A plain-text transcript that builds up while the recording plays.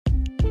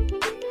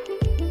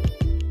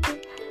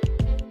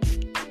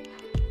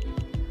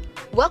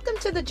Welcome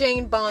to the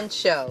Jane Bond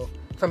Show,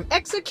 from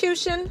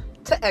execution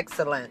to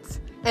excellence.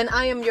 And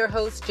I am your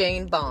host,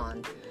 Jane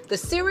Bond, the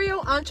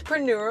serial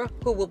entrepreneur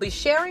who will be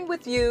sharing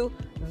with you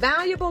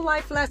valuable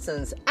life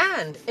lessons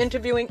and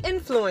interviewing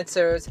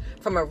influencers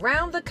from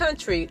around the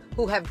country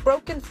who have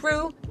broken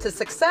through to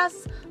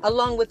success,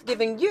 along with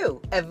giving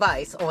you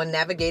advice on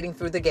navigating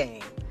through the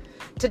game.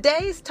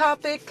 Today's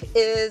topic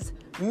is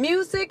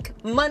music,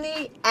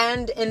 money,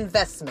 and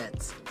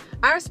investments.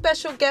 Our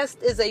special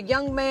guest is a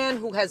young man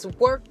who has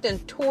worked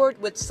and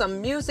toured with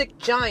some music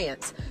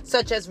giants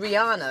such as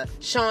Rihanna,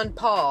 Sean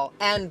Paul,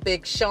 and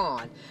Big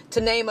Sean, to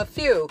name a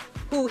few,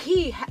 who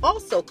he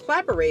also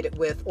collaborated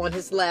with on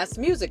his last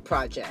music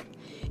project.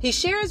 He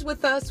shares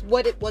with us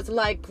what it was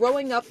like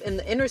growing up in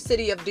the inner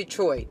city of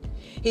Detroit.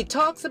 He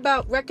talks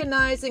about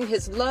recognizing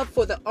his love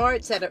for the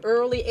arts at an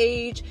early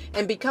age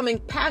and becoming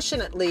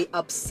passionately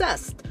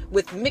obsessed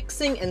with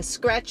mixing and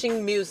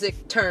scratching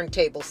music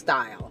turntable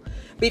style.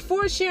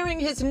 Before sharing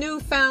his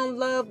newfound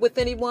love with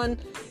anyone,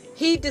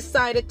 he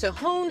decided to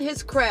hone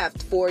his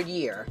craft for a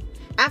year.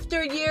 After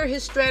a year,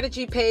 his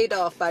strategy paid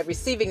off by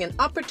receiving an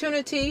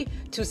opportunity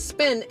to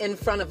spin in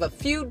front of a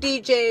few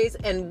DJs,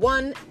 and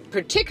one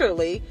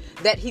particularly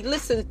that he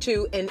listened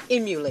to and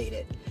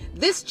emulated.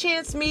 This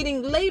chance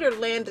meeting later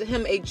landed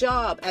him a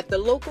job at the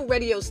local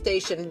radio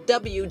station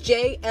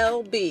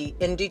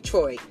WJLB in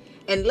Detroit,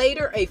 and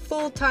later a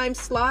full-time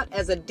slot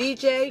as a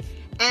DJ,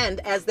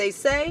 and as they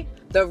say,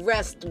 the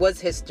rest was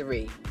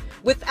history.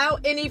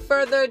 Without any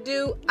further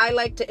ado, I'd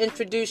like to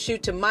introduce you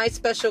to my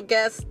special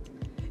guest,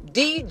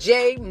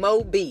 DJ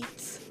Mo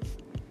Beats.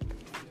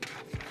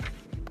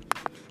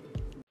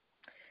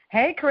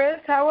 Hey, Chris,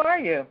 how are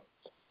you?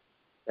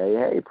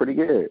 Hey, pretty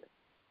good.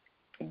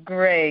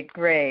 Great.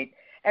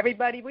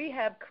 Everybody, we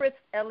have Chris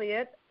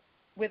Elliott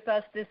with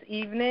us this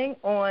evening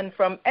on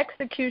From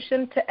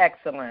Execution to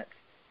Excellence.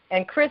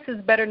 And Chris is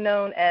better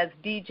known as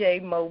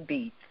DJ Mo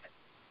Beats.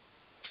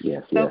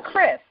 Yes.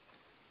 Chris,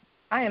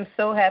 I am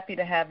so happy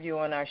to have you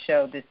on our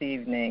show this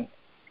evening.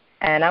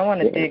 And I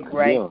want to dig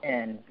right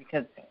in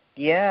because,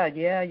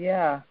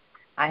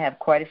 I have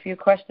quite a few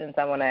questions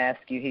I want to ask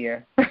you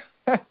here.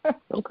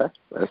 Okay,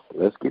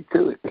 let's get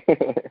to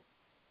it.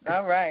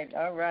 All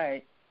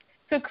right.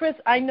 So, Chris,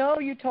 I know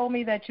you told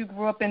me that you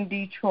grew up in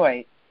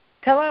Detroit.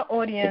 Tell our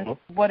audience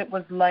what it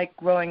was like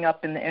growing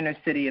up in the inner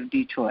city of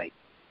Detroit.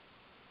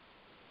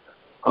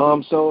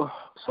 So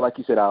like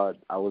you said, I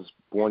was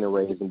born and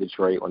raised in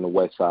Detroit on the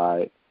west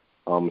side,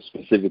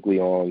 specifically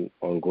on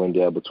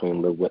Glendale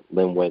between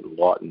Linwood and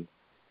Lawton.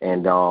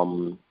 And,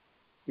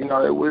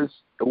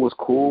 it was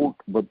cool.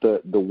 But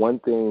the one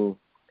thing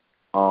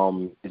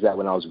is that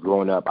when I was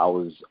growing up, I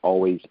was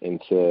always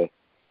into,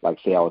 like,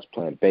 say I was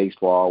playing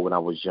baseball when I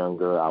was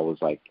younger. I was,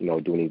 like,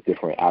 doing these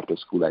different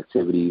after-school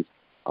activities,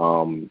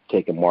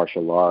 taking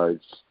martial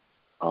arts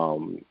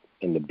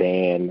in the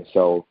band.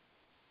 So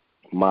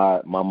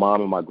my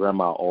mom and my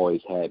grandma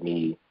always had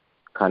me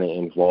kind of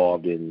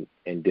involved in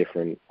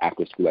different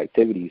after-school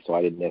activities, so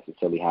I didn't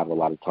necessarily have a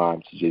lot of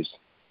time to just,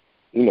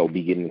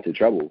 be getting into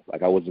trouble.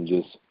 Like, I wasn't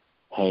just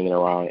hanging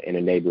around in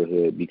a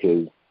neighborhood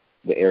because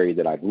the area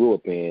that I grew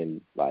up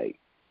in, like,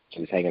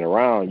 just hanging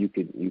around, you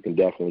can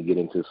definitely get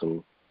into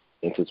some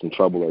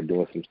trouble or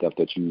doing some stuff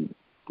that you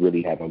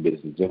really have no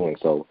business doing.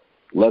 So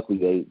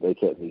luckily they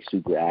kept me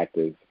super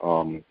active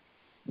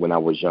when I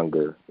was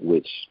younger,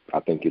 which I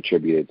think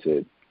contributed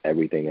to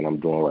everything that I'm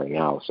doing right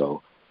now.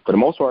 So for the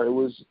most part, it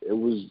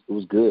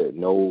was good.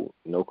 No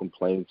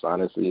complaints,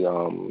 honestly.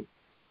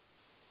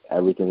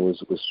 Everything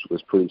was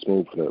pretty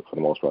smooth for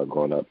the most part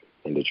growing up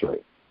in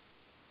Detroit.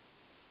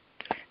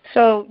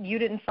 So you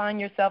didn't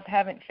find yourself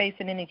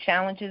facing any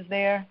challenges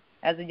there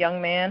as a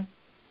young man?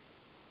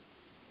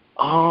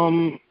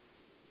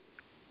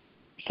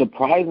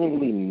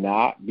 Surprisingly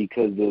not,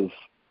 because of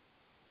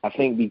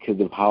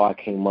how I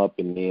came up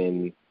and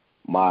then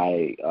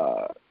my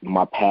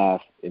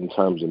path in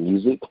terms of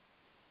music.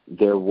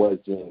 There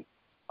wasn't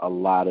a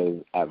lot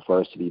of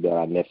adversity that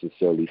I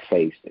necessarily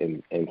faced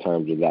in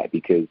terms of that,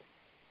 because,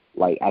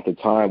 like, at the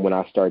time when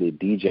I started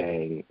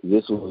DJing,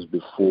 this was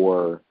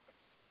before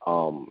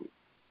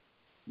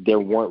there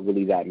weren't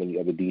really that many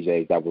other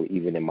DJs that were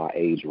even in my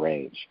age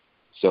range.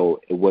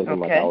 So it wasn't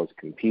like I was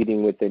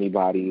competing with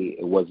anybody.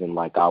 It wasn't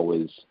like I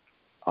was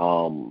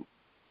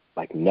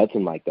like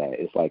nothing like that.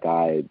 It's like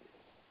I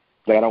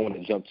don't want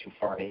to jump too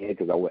far ahead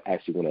because I would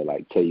actually want to,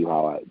 like, tell you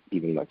how I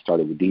even, like,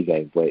 started with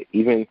DJing. But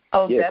even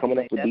coming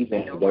up with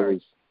DJing,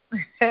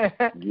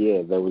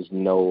 there was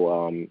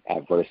no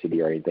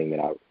adversity or anything that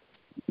I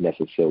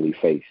necessarily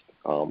faced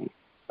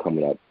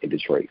coming up in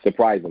Detroit,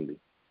 surprisingly.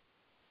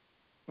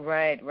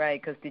 Right,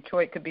 because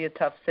Detroit could be a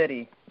tough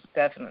city,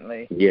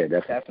 definitely. Yeah,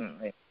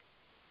 definitely.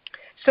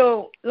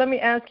 So let me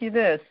ask you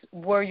this.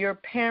 Were your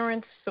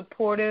parents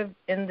supportive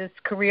in this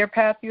career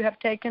path you have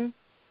taken?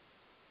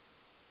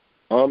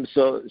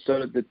 So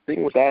the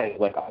thing with that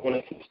is, like, I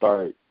wanted to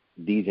start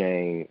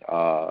DJing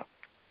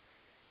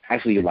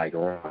actually, like,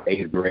 around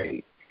 8th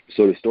grade.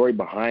 So the story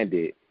behind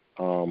it,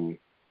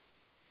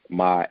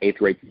 my 8th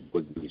grade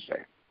was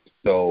DJ.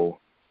 So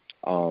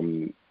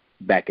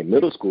back in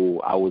middle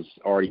school, I was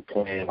already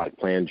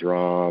playing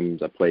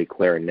drums. I played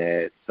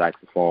clarinet,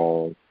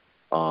 saxophone,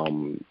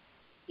 and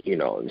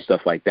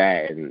stuff like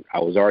that. And I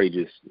was already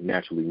just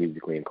naturally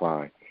musically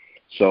inclined.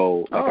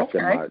 So, I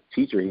said, my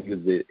teacher, he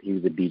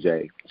was a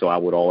DJ. So I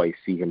would always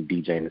see him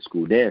DJing the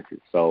school dances.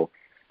 So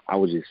I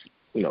would just,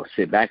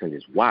 sit back and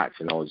just watch.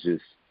 And I was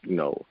just,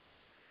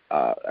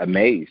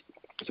 amazed.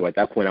 So at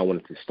that point, I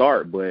wanted to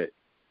start, but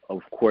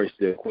of course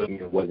the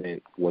equipment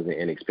wasn't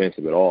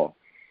inexpensive at all.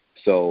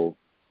 So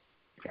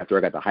after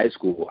I got to high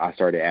school, I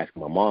started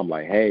asking my mom,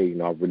 like, hey,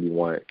 I really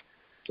want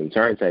some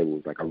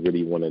turntables. Like, I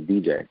really want a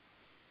DJ.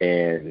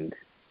 And,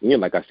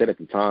 like I said at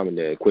the time,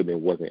 the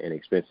equipment wasn't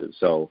inexpensive.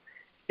 So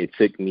it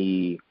took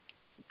me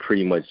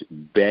pretty much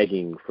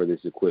begging for this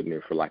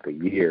equipment for like a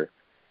year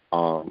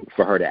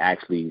for her to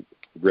actually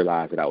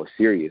realize that I was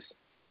serious.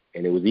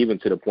 And it was even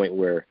to the point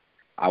where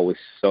I was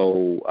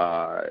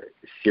so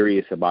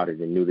serious about it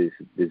and knew this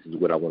is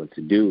what I wanted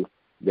to do.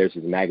 There's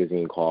this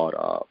magazine called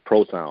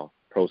Pro Sound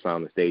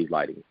and Stage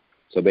Lighting.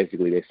 So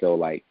basically they sell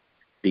like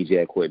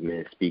DJ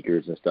equipment,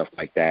 speakers and stuff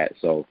like that.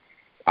 So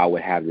I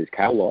would have this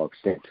catalog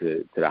sent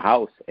to the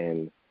house,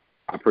 and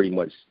I pretty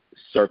much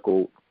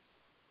circled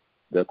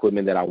the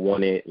equipment that I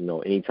wanted.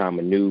 Anytime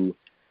a new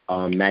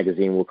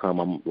magazine will come,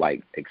 I'm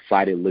like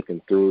excited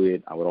looking through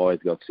it. I would always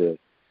go to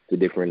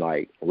different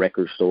like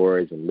record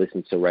stores and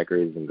listen to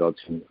records, and go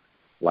to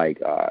like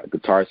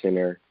Guitar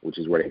Center, which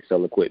is where they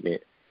sell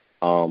equipment.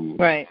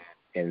 Right.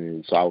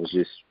 And so I was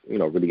just,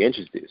 really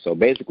interested. So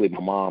basically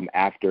my mom,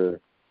 after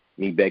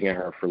me begging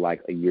her for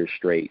like a year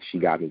straight, she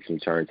got me some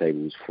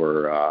turntables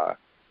for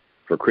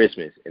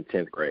Christmas in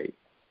 10th grade.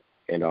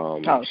 And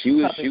she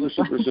was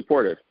super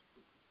supportive.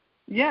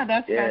 Yeah,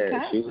 that's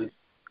fantastic. She was.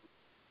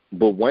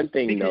 But one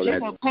thing, because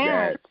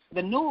parents,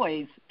 the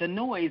noise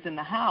in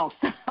the house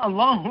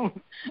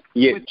alone.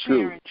 Yeah, with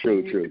true.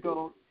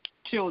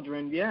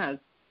 Children, yes.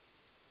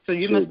 So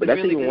you true, must. But that's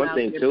even one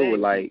thing too.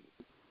 Like,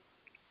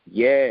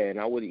 yeah,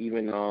 and I would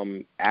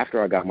even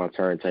after I got my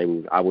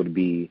turntables, I would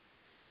be,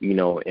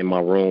 in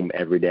my room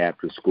every day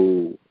after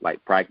school,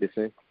 like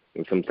practicing.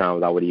 And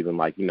sometimes I would even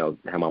like,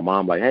 have my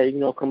mom like, hey,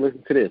 come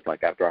listen to this.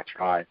 Like after I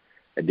try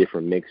a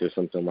different mix or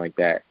something like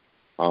that.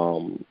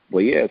 But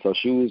yeah, so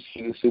she was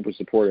super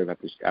supportive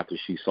after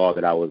she saw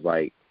that I was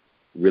like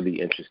really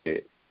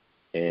interested.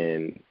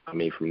 And I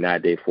mean, from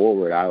that day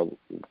forward, I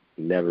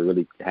never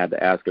really had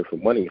to ask her for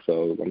money.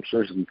 So I'm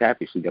sure she'll be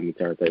happy she got me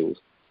turntables.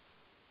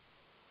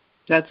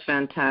 That's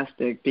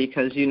fantastic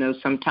because,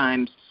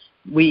 sometimes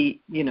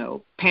we,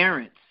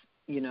 parents,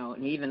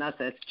 and even us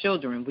as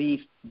children,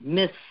 we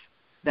miss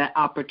that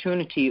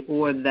opportunity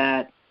or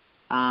that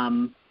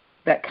kind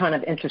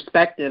of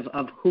introspective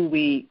of who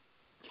we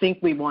think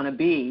we want to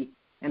be,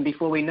 and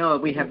before we know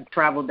it, we have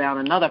traveled down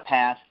another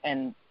path,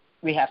 and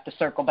we have to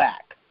circle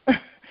back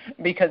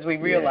because we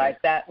realized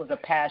that was a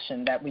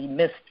passion that we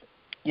missed,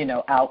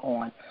 out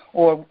on,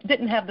 or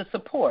didn't have the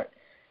support,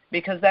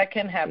 because that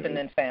can happen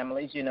in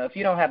families. If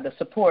you don't have the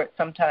support,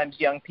 sometimes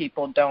young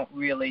people don't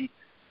really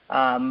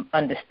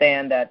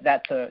understand that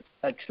that's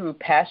a true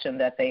passion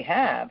that they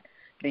have,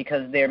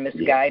 because they're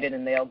misguided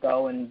and they'll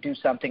go and do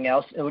something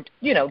else,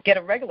 get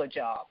a regular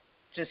job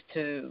just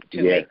to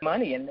make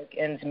money and make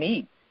ends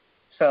meet.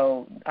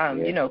 So,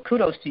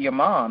 kudos to your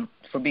mom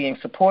for being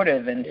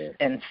supportive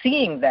and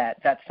seeing that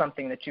that's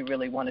something that you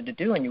really wanted to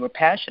do and you were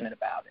passionate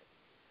about it.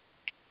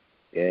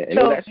 Yeah, and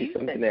it was actually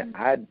something that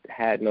I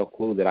had no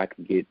clue that I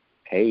could get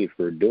paid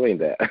for doing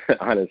that,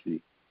 honestly,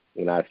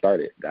 when I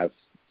started. That's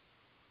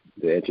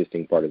the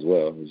interesting part as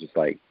well. It was just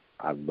like,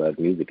 I love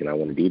music and I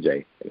want to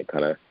DJ, and it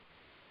kind of,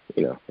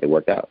 it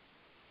worked out.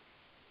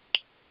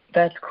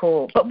 That's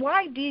cool. But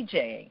why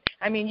DJing?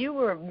 I mean, you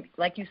were,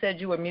 like you said,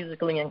 you were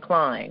musically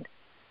inclined.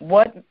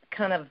 What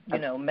kind of,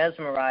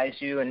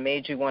 mesmerized you and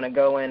made you want to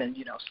go in and,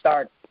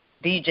 start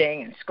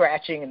DJing and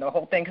scratching and the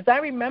whole thing? Because I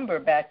remember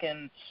back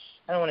in,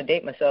 I don't want to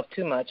date myself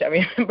too much. I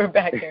remember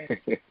back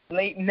in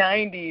late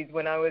 90s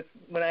when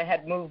I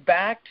had moved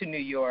back to New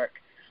York,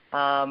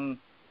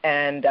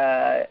 and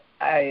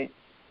I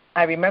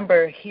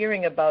remember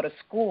hearing about a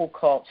school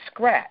called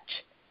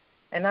Scratch.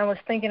 And I was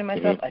thinking to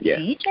myself, a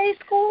DJ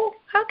school?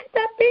 How could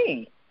that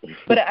be?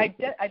 But I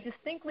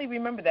distinctly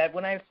remember that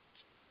when I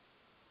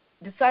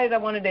decided I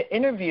wanted to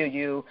interview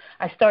you,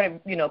 I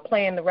started,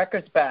 playing the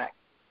records back,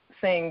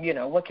 saying,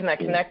 what can I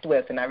connect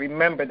with? And I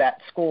remember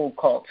that school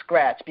called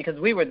Scratch because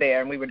we were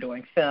there and we were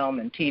doing film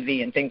and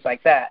TV and things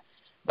like that.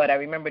 But I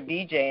remember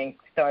DJing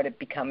started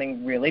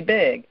becoming really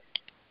big.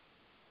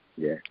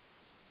 Yeah.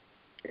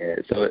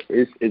 So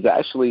it's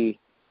actually,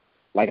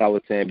 like I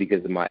was saying,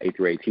 because of my 8th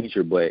grade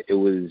teacher, but it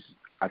was,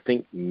 I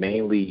think,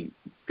 mainly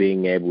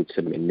being able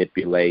to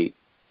manipulate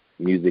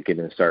music in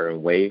a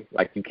certain way,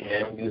 like you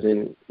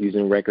can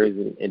using records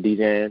and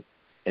DJing.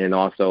 And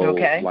also,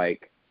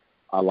 like,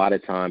 a lot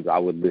of times I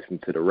would listen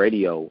to the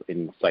radio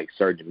in, like,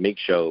 certain mix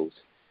shows,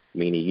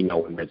 meaning,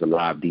 when there's a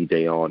live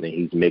DJ on and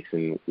he's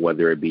mixing,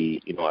 whether it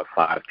be, at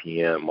 5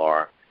 p.m.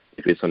 or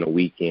if it's on the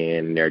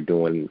weekend and they're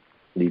doing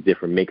these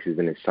different mixes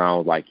and it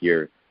sounds like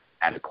you're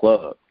at a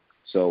club.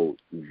 So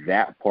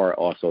that part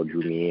also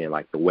drew me in,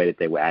 like the way that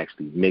they would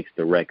actually mix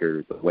the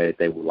records, the way that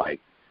they would like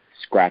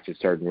scratch a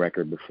certain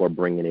record before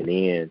bringing it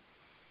in.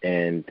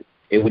 And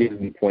it would even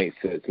be points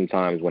to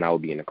sometimes when I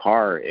would be in the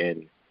car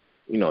and,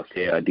 you know,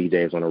 say a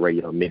DJ is on the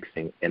radio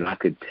mixing, and I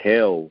could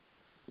tell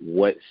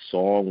what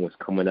song was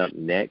coming up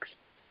next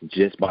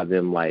just by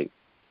them like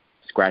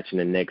scratching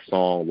the next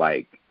song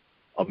like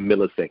a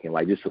millisecond,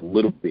 like just a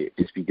little bit,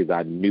 just because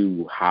I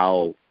knew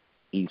how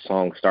each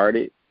song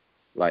started.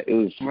 Like it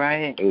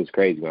was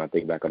crazy when I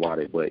think back about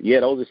it. But yeah,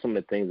 those are some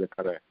of the things that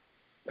kind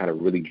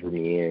of really drew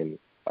me in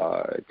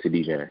to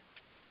DJing.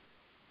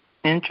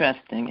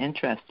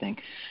 Interesting.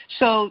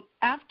 So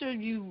after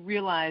you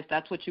realized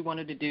that's what you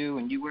wanted to do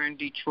and you were in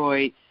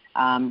Detroit,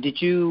 did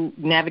you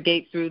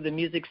navigate through the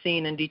music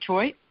scene in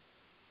Detroit?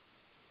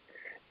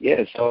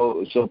 Yeah,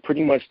 so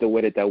pretty much the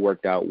way that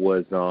worked out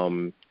was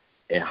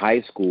in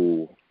high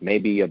school,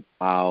 maybe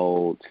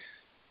about,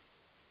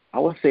 I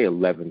would say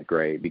 11th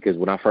grade, because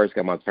when I first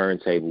got my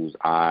turntables,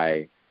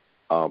 I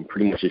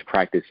pretty much just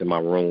practiced in my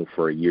room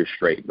for a year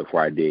straight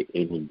before I did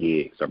any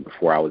gigs or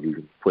before I was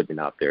even putting it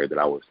out there that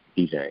I was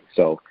DJing.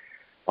 So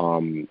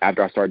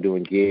after I started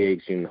doing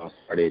gigs, you know, I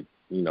started,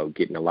 you know,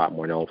 getting a lot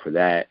more known for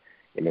that.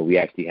 And then we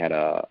actually had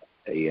a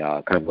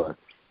kind of a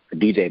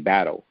DJ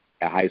battle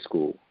at high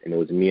school, and it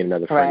was me and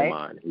another friend of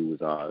mine who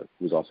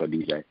was also a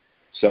DJ.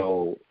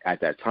 So at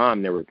that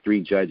time, there were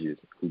 3 judges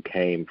who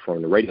came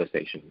from the radio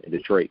station in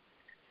Detroit,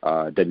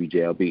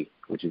 WJLB,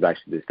 which is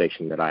actually the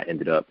station that I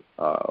ended up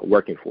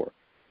working for.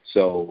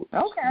 So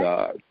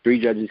the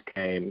 3 judges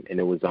came, and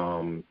it was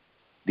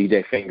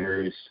DJ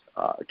Fingers,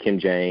 Kim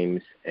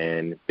James,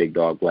 and Big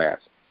Dog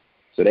Blast.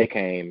 So they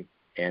came,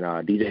 and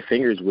DJ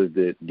Fingers was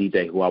the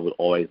DJ who I would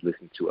always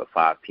listen to at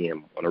 5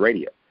 p.m. on the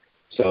radio.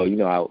 So, you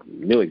know, I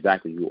knew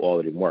exactly who all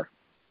of them were.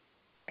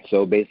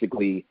 So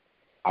basically,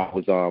 I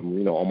was,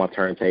 you know, on my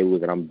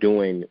turntables, and I'm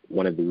doing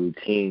one of the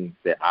routines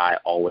that I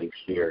always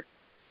hear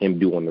him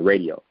do on the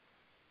radio.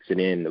 So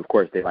then, of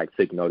course, they, like,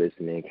 took notice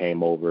and then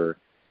came over.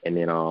 And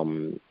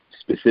then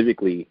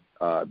specifically,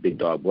 Big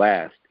Dog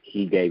Blast,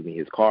 he gave me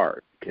his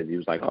card because he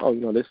was like, oh,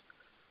 you know, this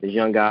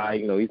young guy,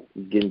 you know, he's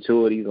getting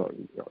to it. He's on,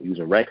 you know,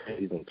 using records,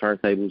 he's on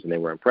turntables, and they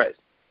were impressed.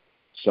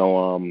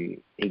 So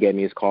he gave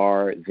me his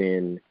card.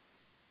 Then,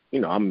 you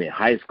know, I'm in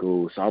high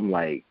school, so I'm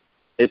like,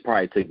 it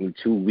probably took me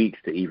 2 weeks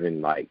to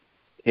even, like,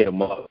 hit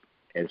him up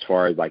as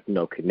far as, like, you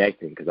know,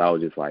 connecting, because I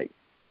was just like,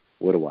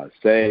 what do I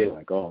say?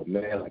 Like, oh,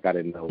 man, like, I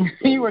didn't know.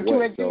 You were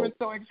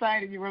so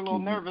excited. You were a little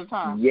nervous,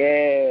 huh?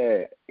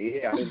 Yeah,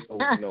 I didn't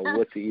know, you know,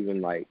 what to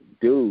even, like,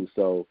 do.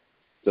 So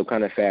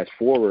kind of fast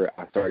forward,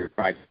 I started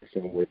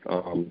practicing with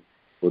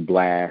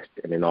Blast,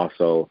 and then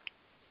also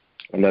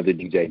another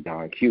DJ,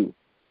 Don Q,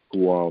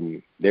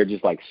 who they're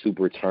just like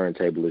super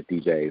turntablist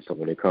DJs. So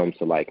when it comes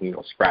to, like, you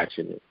know,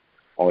 scratching and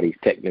all these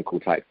technical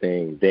type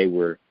things, they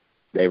were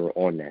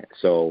on that.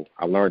 So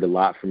I learned a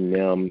lot from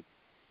them.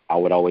 I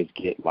would always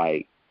get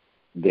like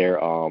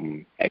their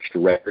extra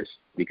records,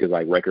 because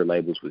like record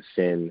labels would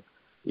send,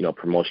 you know,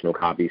 promotional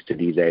copies to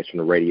DJs from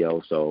the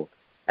radio. So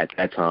at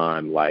that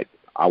time, like,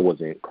 I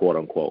wasn't quote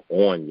unquote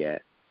on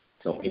yet.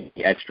 So any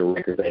extra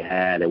records they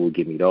had, they would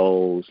give me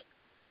those.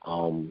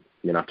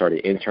 Then I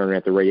started interning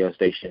at the radio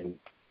station.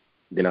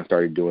 Then I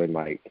started doing,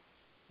 like,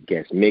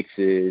 guest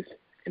mixes.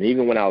 And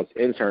even when I was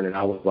interning,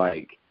 I was,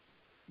 like,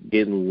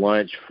 getting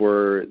lunch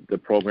for the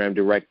program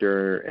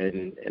director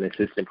and an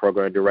assistant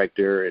program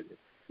director, and,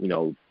 you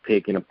know,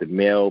 picking up the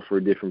mail for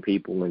different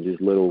people and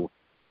just little,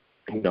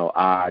 you know,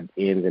 odd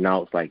ins and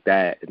outs like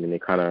that. And then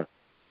it kind of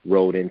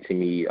rolled into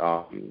me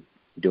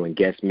doing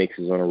guest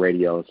mixes on the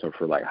radio. So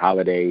for, like,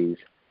 holidays,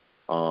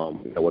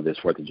 whether it's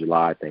 4th of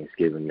July,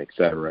 Thanksgiving, et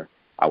cetera,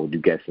 I would do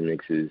guest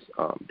mixes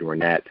during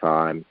that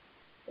time.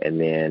 And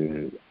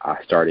then I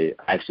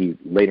actually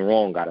later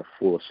on got a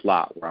full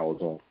slot where I was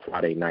on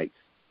Friday nights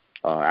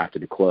after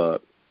the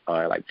club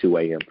at like 2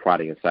 a.m.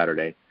 Friday and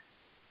Saturday.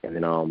 And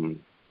then,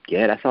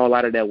 that's how a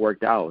lot of that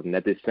worked out. And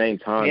at the same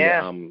time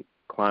that I'm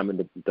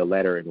climbing the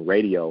ladder in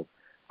radio,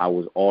 I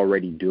was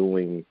already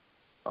doing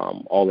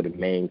all of the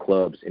main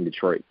clubs in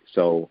Detroit.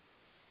 So,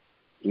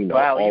 you know,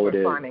 wow, all you of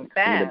were climbing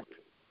fast.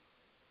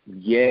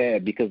 Yeah,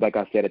 because like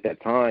I said, at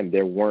that time,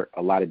 there weren't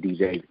a lot of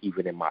DJs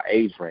even in my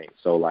age range.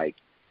 So, like,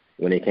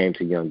 when it came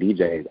to young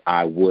DJs,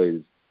 I was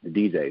the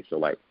DJ. So,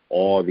 like,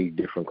 all these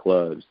different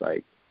clubs,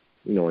 like,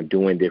 you know, and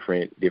doing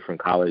different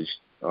college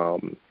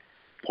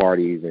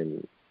parties,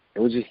 and it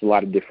was just a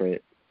lot of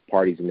different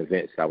parties and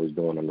events I was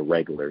doing on the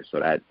regular. So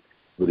that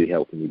really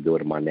helped me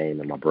build my name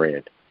and my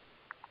brand.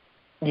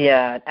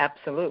 Yeah,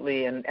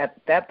 absolutely. And at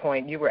that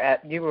point, you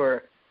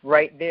were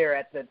right there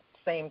at the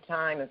same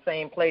time and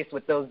same place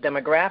with those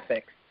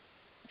demographics.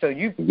 So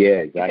exactly.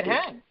 You could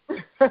hang.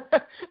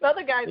 The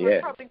other guys were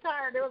probably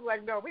tired. They was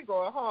like, no, we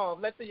going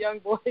home. Let the young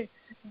boy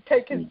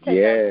take our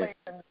place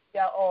and be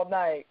out all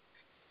night.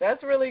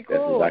 That's really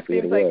cool. That's exactly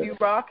it seems like you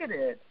rocking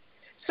it.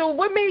 So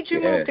what made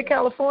you move to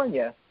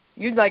California?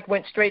 You like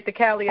went straight to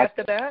Cali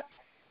after that?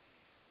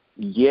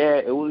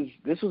 Yeah,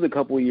 this was a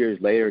couple of years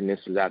later, and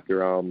this was after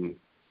so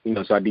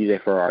I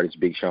DJ for our artist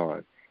Big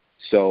Sean.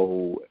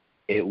 So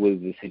it was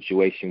a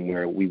situation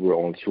where we were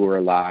on tour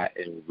a lot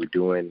and we were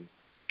doing,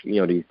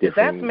 these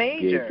different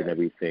gigs and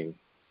everything.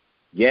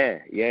 Yeah.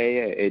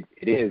 It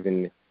is.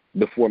 And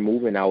before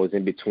moving, I was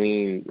in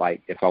between,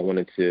 like, if I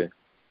wanted to,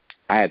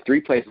 I had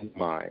 3 places in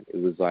mind.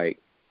 It was like,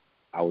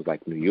 I was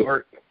like New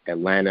York,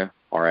 Atlanta,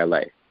 or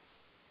LA.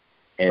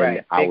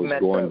 And I was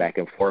going back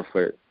and forth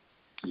I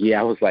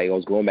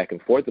was going back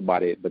and forth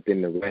about it, but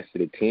then the rest of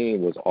the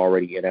team was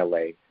already in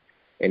LA.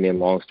 And then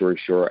long story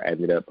short, I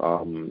ended up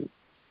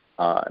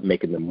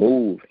making the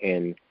move,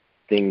 and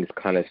things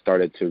kind of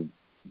started to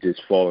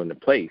just fall into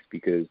place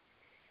because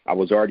I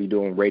was already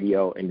doing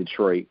radio in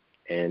Detroit,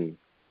 and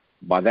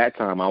by that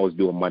time I was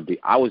doing Monday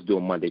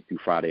through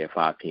Friday at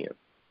 5 p.m.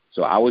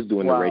 So I was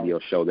doing the radio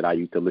show that I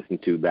used to listen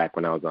to back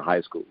when I was in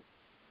high school.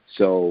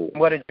 So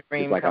what a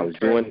dream like come I was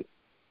true.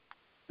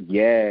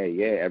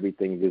 doing,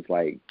 everything just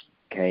like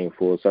came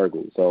full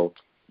circle. So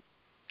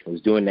I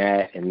was doing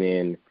that, and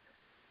then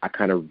I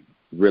kind of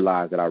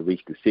realized that I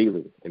reached the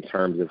ceiling in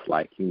terms of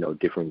like,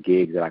 different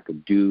gigs that I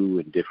could do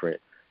and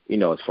different,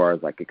 as far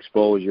as like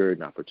exposure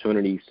and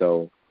opportunity.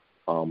 So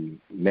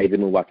made the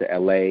move out to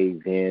LA.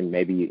 Then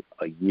maybe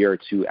a year or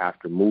two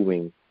after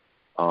moving,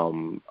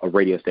 a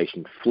radio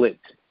station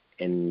flipped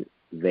and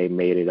they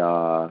made it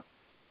a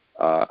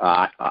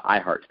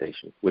iHeart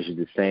station, which is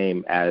the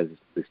same as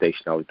the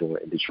station I was doing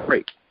in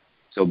Detroit.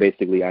 So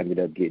basically I ended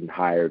up getting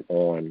hired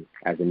on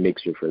as a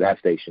mixer for that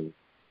station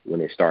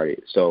when it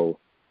started. So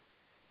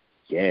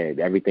yeah,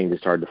 everything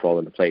just started to fall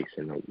into place,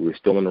 and we were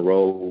still on the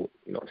road,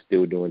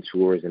 still doing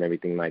tours and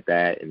everything like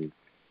that. And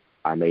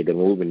I made the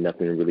move, and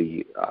nothing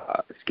really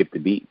skipped a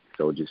beat.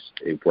 So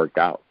it worked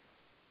out.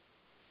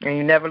 And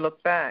you never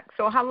looked back.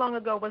 So how long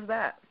ago was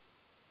that?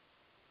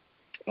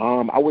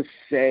 I would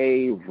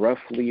say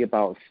roughly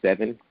about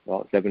 7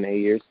 to 8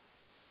 years.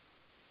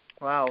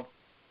 Wow.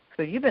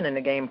 So you've been in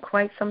the game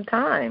quite some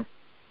time.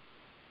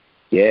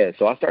 Yeah.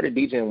 So I started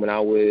DJing when I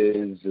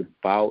was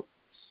about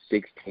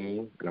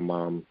 16, and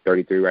I'm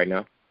 33 right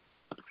now.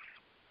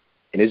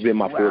 And it's been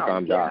my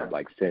full-time job,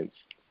 like, since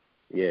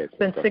I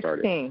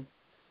started. 16.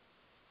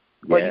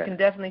 Well, you can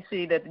definitely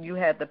see that you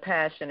had the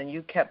passion and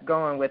you kept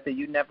going with it.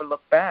 You never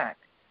looked back.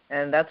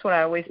 And that's what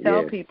I always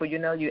tell people,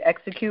 you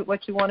execute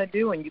what you want to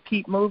do and you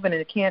keep moving,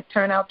 and it can't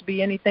turn out to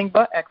be anything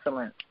but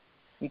excellent.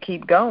 You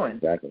keep going.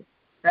 Exactly.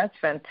 That's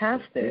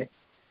fantastic.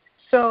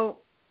 So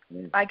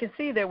I can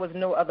see there was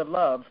no other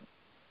love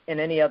in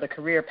any other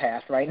career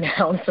path right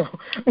now, so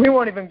we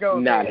won't even go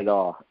there. Not at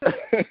all.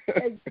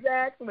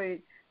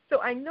 Exactly.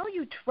 So I know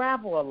you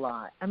travel a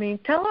lot. I mean,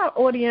 tell our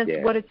audience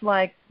what it's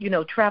like,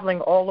 traveling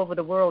all over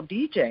the world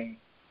DJing.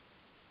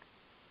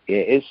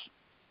 Yeah,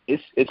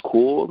 it's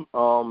cool.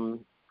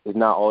 It's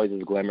not always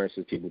as glamorous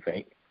as people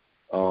think.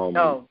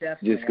 Definitely.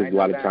 Just because a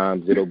lot of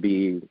times it'll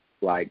be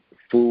like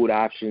food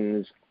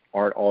options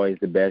aren't always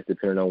the best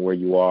depending on where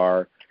you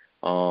are.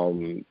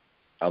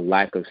 A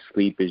lack of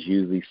sleep is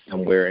usually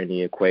somewhere in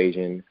the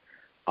equation.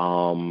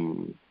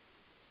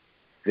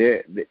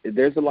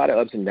 There's a lot of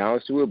ups and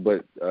downs to it,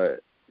 but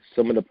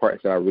some of the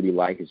parts that I really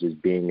like is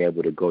just being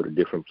able to go to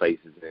different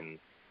places and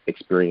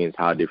experience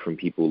how different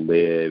people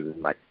live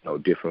and, like,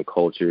 different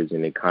cultures,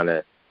 and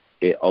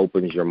it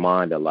opens your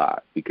mind a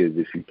lot. Because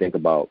if you think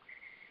about,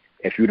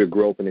 if you were to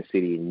grow up in a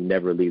city and you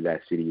never leave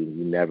that city and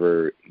you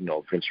never,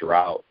 venture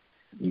out,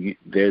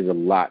 there's a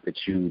lot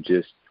that you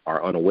just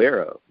are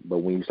unaware of. But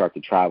when you start to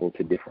travel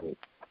to different,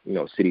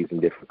 cities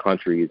and different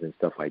countries and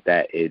stuff like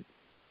that, it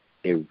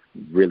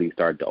really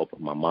started to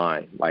open my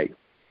mind. Like,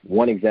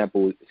 one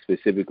example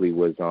specifically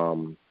was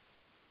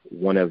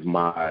one of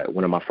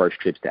my first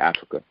trips to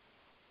Africa,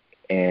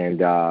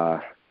 and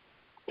I'm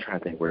trying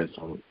to think where this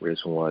one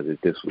was. If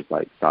this was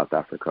like South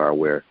Africa or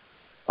where,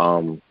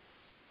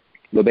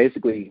 but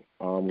basically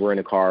we're in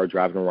a car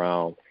driving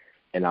around,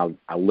 and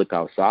I look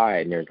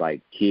outside and there's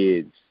like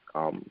kids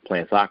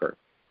playing soccer.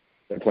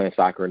 They're playing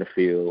soccer in the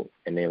field,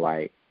 and they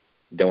like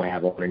don't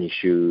have on any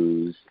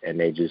shoes, and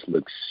they just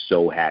look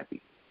so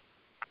happy.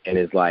 And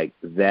it's like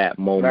that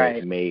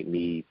moment made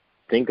me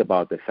think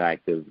about the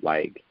fact of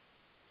like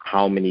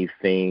how many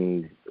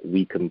things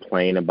we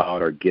complain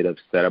about or get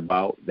upset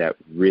about that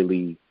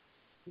really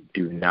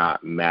do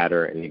not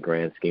matter in the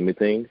grand scheme of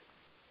things.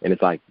 And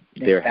it's like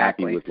they're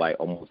happy with like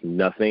almost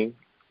nothing,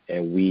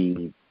 and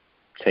we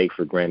take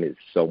for granted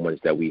so much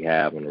that we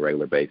have on a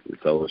regular basis.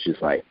 So it's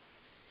just like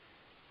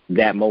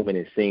that moment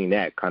and seeing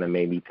that kind of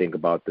made me think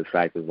about the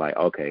fact of like,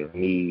 okay, let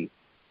me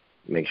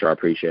make sure I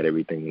appreciate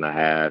everything that I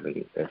have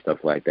and stuff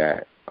like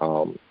that.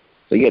 So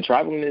yeah,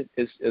 traveling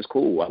is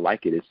cool. I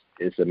like it.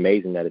 It's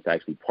amazing that it's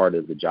actually part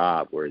of the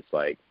job, where it's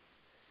like,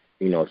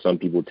 some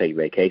people take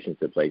vacations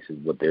to places,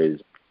 but there's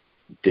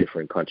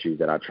different countries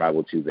that I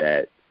travel to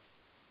that,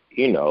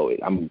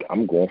 I'm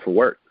going for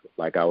work.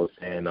 Like I was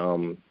saying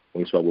when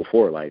we spoke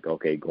before, like,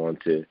 okay, going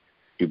to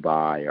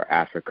Dubai or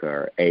Africa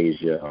or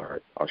Asia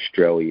or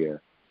Australia,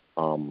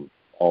 all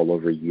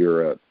over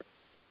Europe,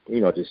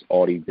 just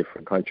all these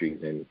different countries,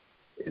 and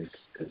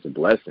it's a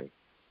blessing,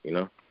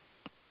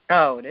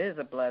 Oh, it is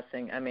a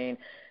blessing. I mean,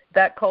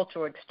 that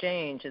cultural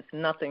exchange is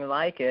nothing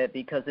like it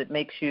because it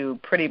makes you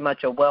pretty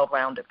much a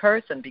well-rounded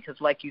person because,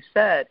 like you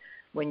said,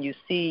 when you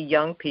see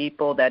young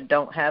people that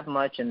don't have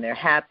much and they're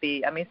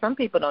happy, I mean, some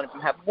people don't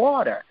even have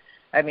water.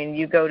 I mean,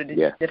 you go to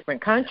these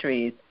different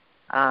countries.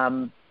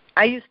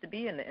 I used to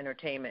be in the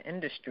entertainment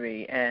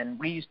industry, and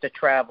we used to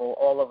travel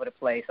all over the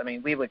place. I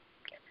mean, we would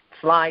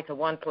fly to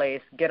one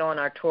place, get on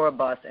our tour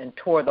bus, and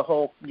tour the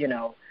whole,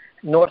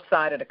 north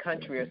side of the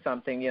country or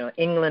something,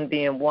 England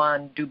being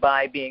one,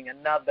 Dubai being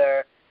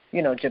another,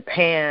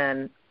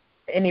 Japan,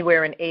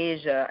 anywhere in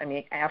Asia, I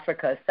mean,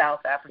 Africa,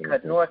 South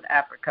Africa, North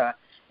Africa.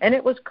 And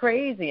it was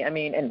crazy. I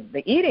mean, and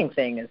the eating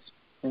thing is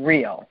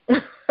real.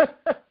 I'm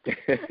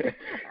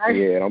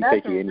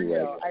picky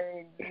anyway.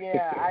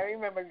 I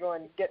remember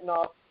getting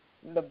off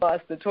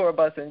the tour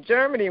bus in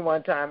Germany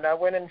one time, and I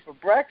went in for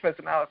breakfast,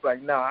 and I was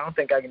like, no, I don't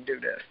think I can do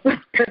this.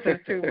 This is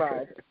too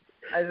much.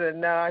 I said,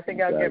 no, I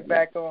think I'll get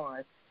back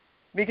on.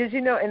 Because,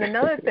 and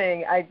another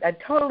thing, I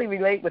totally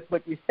relate with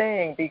what you're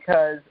saying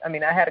because, I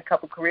mean, I had a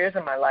couple careers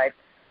in my life.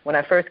 When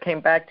I first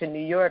came back to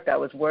New York, I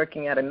was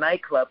working at a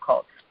nightclub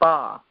called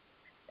Spa,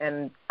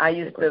 and I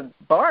used to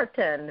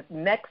bartend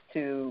next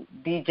to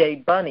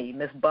DJ Bunny,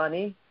 Miss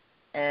Bunny,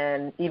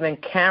 and even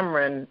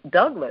Cameron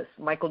Douglas,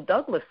 Michael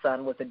Douglas'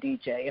 son, was a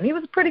DJ. And he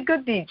was a pretty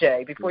good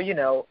DJ before,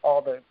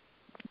 all the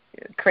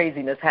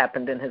craziness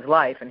happened in his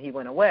life and he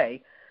went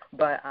away.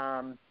 But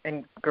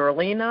and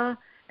Gerlina,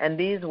 and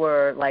these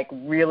were like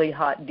really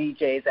hot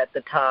DJs at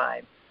the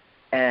time.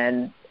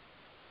 And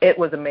it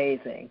was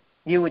amazing.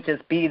 You would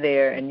just be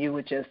there and you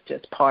would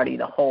just party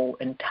the whole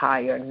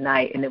entire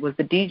night. And it was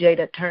the DJ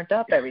that turned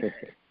up everything.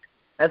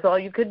 That's all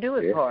you could do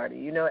is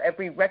party.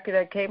 Every record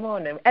that came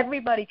on, and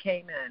everybody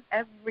came in.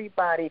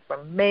 Everybody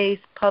from Mace,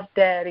 Puff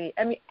Daddy,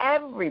 I mean,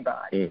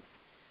 everybody.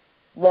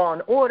 Law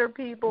and Order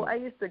people. I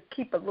used to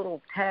keep a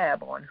little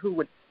tab on who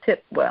would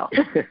tip well.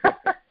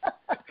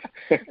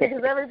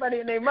 Because everybody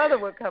and their mother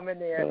would come in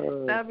there.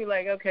 And I'd be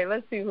like, okay,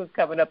 let's see who's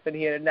coming up in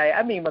here tonight.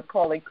 I mean,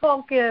 Macaulay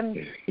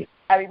Culkin.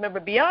 I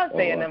remember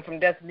Beyonce and them from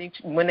Destiny,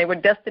 when they were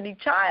Destiny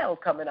Child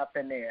coming up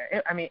in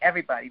there. I mean,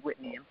 everybody,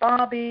 Whitney and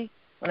Bobby.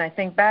 When I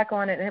think back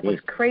on it, it was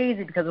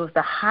crazy because it was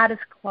the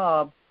hottest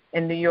club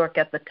in New York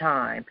at the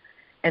time,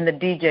 and the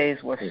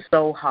DJs were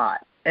so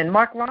hot. And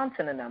Mark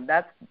Ronson and them,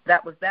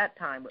 that was that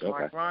time with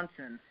Mark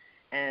Ronson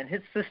and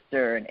his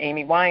sister and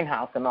Amy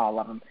Winehouse and all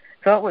of them.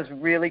 So it was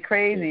really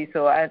crazy.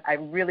 So I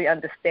really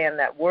understand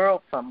that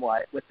world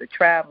somewhat with the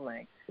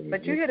traveling.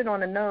 But you hit it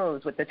on the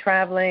nose with the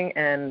traveling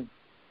and,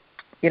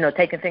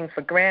 taking things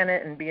for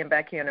granted and being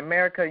back here in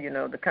America,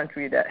 the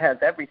country that has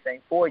everything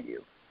for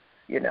you.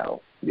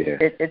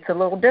 It's a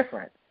little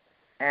different.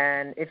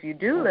 And if you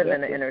do live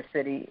in the inner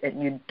city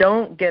and you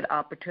don't get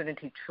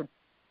opportunity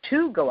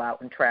to go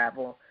out and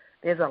travel,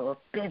 there's a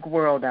big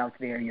world out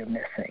there you're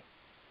missing,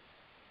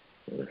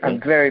 a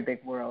very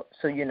big world.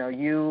 So,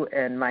 you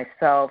and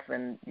myself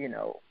and,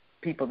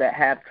 people that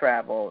have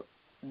traveled,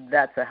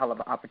 that's a hell of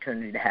an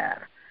opportunity to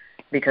have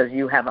because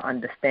you have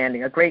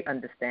a great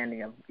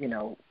understanding of,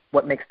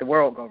 what makes the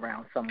world go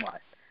round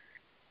somewhat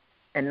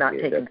and not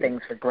taking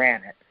things for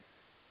granted.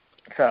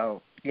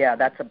 So,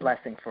 that's a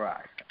blessing for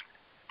us.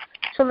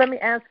 So let me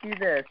ask you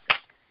this.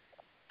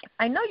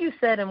 I know you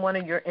said in one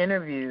of your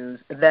interviews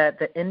that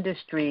the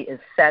industry is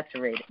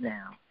saturated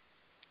now,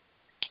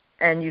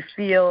 and you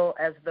feel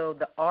as though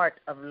the art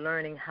of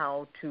learning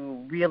how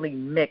to really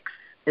mix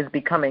is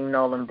becoming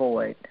null and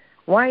void.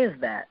 Why is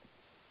that?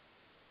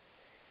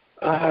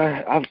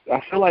 I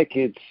feel like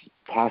it's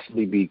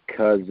possibly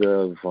because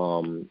of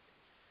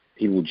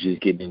people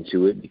just getting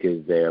into it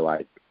because they're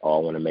like, oh,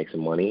 I want to make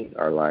some money,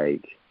 or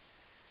like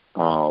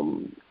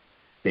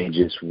they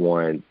just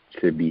want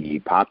to be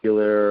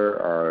popular,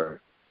 or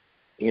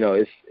I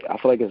feel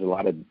like there's a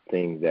lot of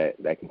things that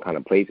can kind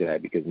of play to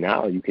that because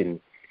now you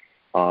can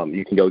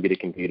go get a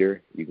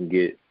computer, you can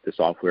get the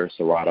software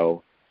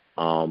Serato,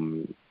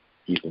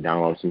 you can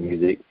download some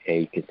music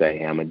and you can say,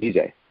 hey, I'm a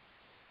DJ.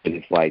 But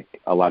it's like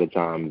a lot of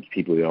times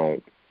people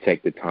don't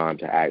take the time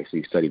to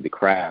actually study the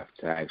craft,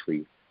 to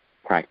actually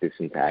practice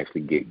and to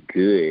actually get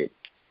good.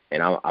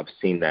 And I've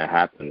seen that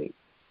happen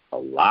a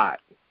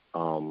lot.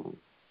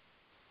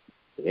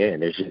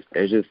 There's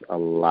just a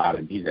lot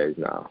of DJs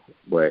now,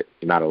 but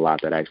not a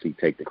lot that actually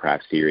take the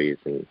craft serious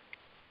and,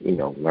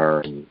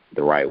 learn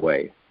the right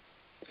way.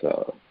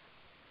 So,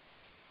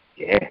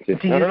 I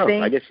don't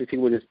know. I guess if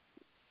people just...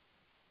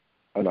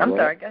 Oh, no, I'm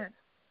sorry, go ahead.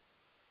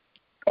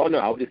 Oh, no,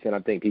 I was just saying I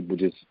think people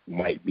just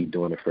might be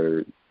doing it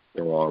for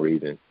the wrong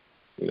reason,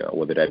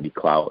 whether that be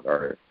clout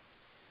or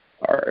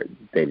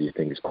they just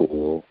think it's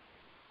cool.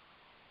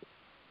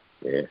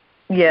 Yeah.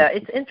 Yeah,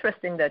 it's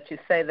interesting that you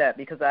say that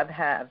because I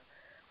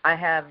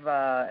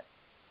have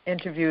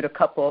interviewed a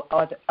couple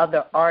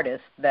other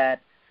artists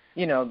that,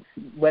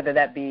 whether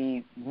that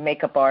be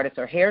makeup artists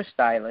or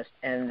hairstylists,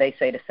 and they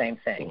say the same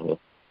thing. Mm-hmm.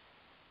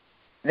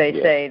 They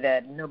say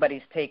that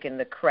nobody's taking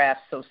the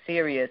craft so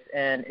serious,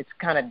 and it's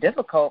kind of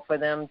difficult for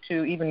them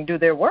to even do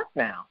their work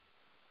now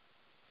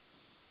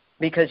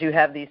because you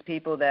have these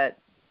people that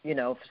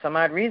for some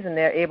odd reason,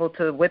 they're able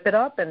to whip it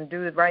up and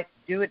do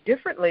it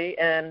differently.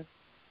 And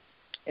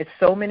it's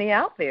so many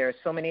out there,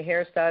 so many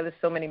hairstylists,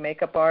 so many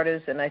makeup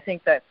artists, and I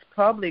think that's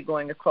probably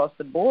going across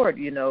the board,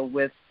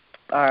 with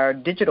our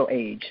digital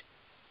age.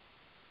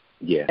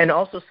 Yeah. And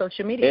also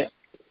social media.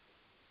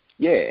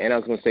 Yeah, and I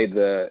was going to say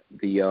the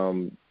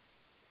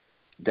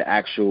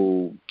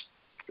actual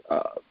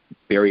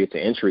barrier to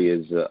entry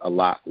is a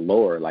lot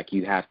lower. Like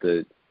you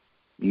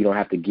don't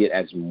have to get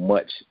as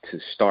much to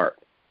start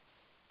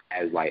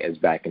as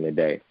back in the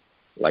day.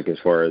 Like as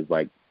far as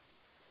like,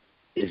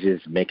 it's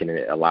just making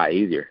it a lot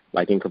easier.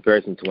 Like in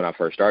comparison to when I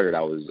first started,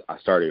 I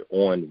started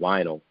on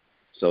vinyl.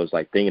 So it's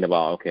like thinking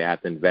about, okay, I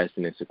have to invest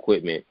in this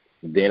equipment.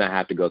 Then I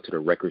have to go to the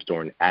record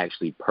store and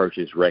actually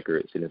purchase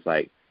records. And it's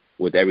like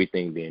with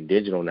everything being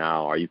digital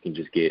now, or you can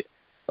just get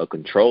a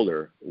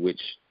controller,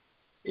 which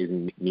is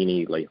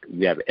meaning like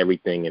you have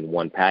everything in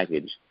one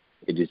package.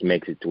 It just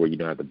makes it to where you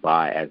don't have to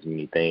buy as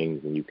many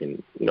things and you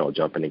can,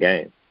 jump in the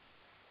game.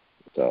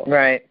 So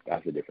right.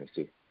 That's the difference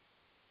too.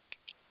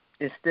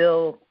 It's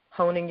still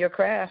honing your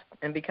craft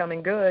and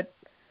becoming good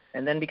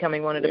and then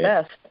becoming one of the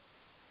best.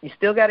 You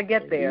still got to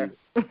get there.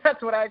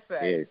 That's what I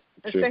say.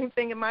 Yeah, the same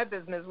thing in my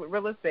business with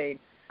real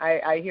estate.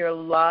 I hear a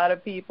lot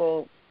of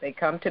people, they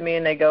come to me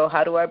and they go,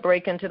 how do I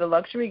break into the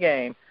luxury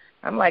game?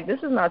 I'm like, this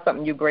is not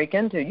something you break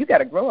into. You got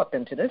to grow up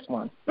into this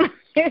one.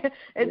 It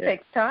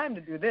takes time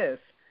to do this,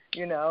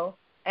 and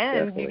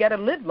Definitely. You got to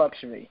live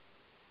luxury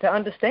to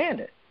understand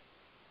it.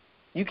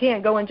 You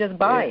can't go and just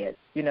buy it.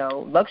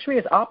 Luxury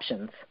is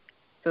options.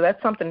 So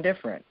that's something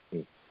different.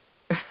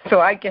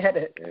 So I get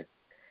it. Yeah.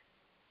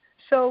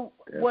 So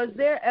was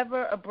there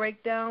ever a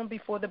breakdown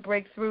before the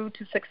breakthrough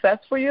to success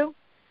for you?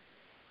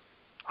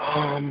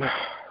 I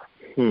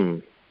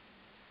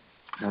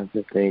have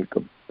to think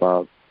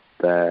about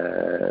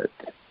that.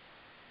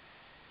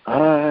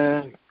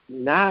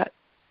 Not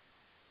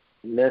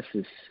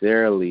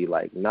necessarily,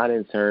 like not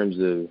in terms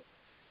of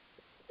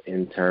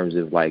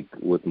like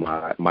with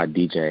my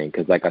DJing,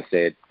 because like I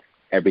said,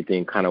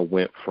 everything kind of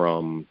went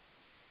from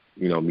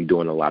me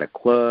doing a lot of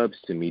clubs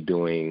to me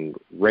doing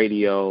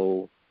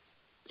radio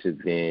to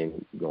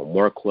then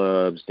more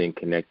clubs, then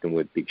connecting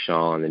with Big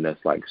Sean, and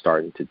that's like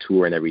starting to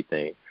tour and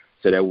everything.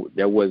 So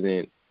there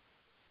wasn't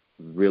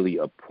really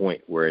a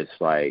point where it's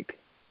like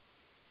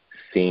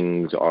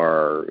things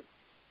are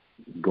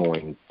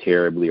going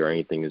terribly or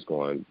anything is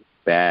going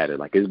bad.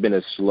 Like it's been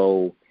a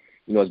slow,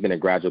 it's been a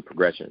gradual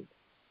progression.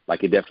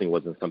 Like it definitely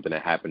wasn't something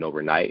that happened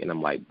overnight and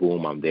I'm like,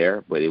 boom, I'm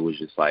there. But it was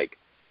just like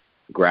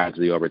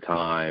gradually over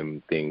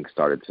time, things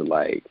started to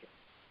like,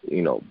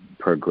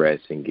 progress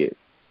and get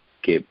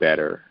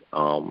better.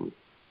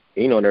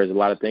 There's a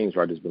lot of things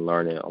where I've just been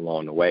learning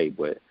along the way,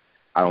 but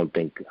I don't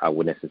think I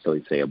would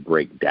necessarily say a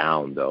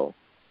breakdown though.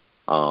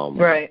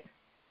 Right.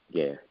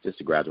 Yeah, just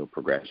a gradual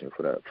progression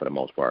for the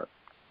most part.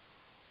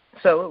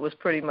 So it was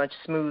pretty much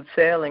smooth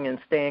sailing and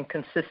staying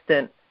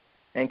consistent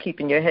and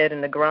keeping your head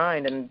in the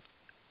grind and,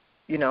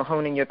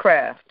 honing your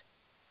craft.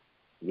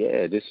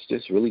 Yeah,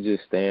 just really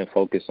just staying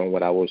focused on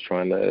what I was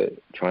trying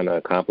to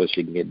accomplish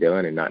and get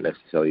done, and not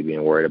necessarily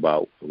being worried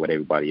about what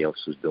everybody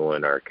else was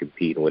doing or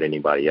competing with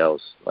anybody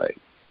else. Like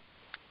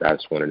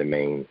that's one of the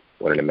main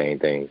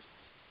things.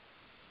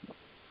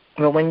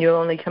 Well, when you're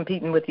only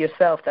competing with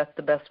yourself, that's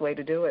the best way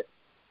to do it,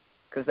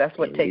 because that's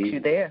what Indeed. takes you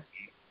there.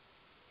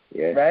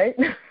 Yeah. Right.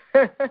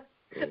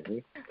 Mm-hmm.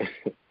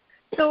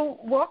 So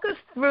walk us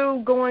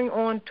through going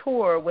on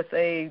tour with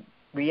a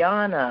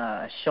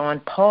Rihanna, Sean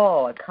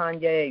Paul,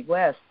 Kanye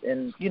West,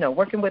 and,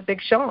 working with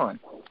Big Sean.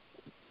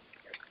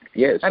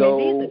 Yeah, so... I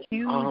mean, these are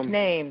huge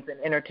names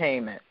in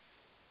entertainment.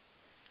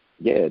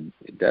 Yeah,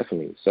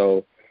 definitely.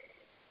 So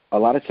a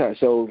lot of times,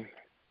 so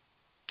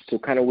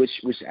kind of which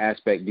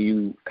aspect do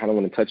you kind of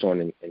want to touch on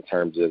in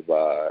terms of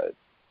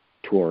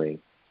touring?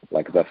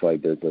 Like, because I feel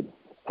like there's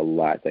a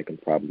lot that can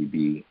probably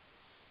be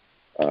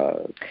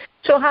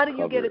So how do you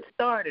covered. get it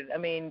started? I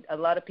mean, a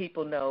lot of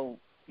people know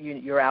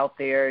you're out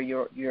there,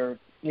 you're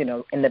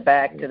in the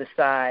back to the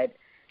side,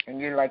 and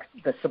you're like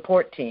the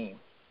support team.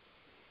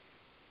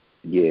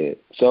 Yeah.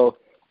 So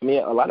I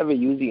mean, a lot of it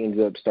usually ends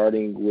up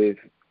starting with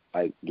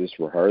like just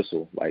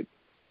rehearsal, like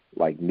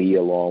me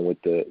along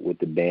with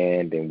the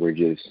band, and we're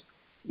just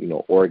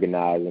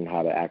organizing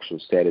how the actual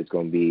set is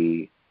going to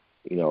be.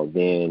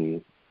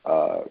 Then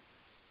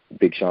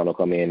Big Sean will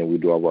come in and we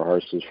do our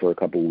rehearsals for a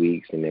couple of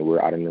weeks, and then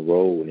we're out on the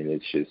road, and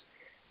it's just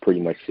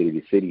pretty much city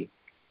to city.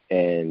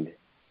 And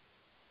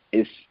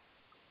it's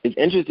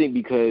interesting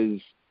because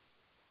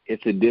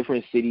it's a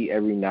different city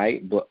every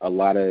night, but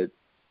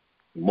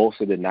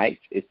most of the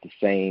nights it's the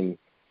same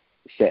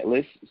set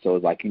list. So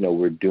it's like,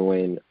 we're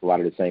doing a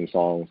lot of the same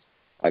songs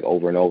like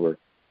over and over.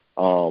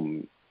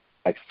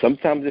 Like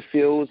sometimes it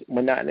feels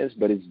monotonous,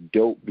 but it's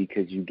dope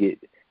because you get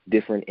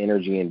different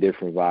energy and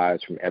different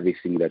vibes from every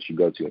city that you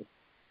go to.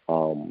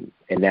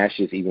 And that's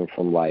just even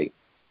from like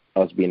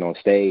us being on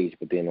stage,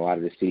 but then a lot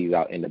of the cities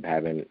I'll end up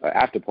having an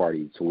after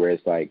party to where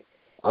it's like,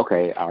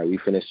 okay, all right, we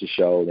finished the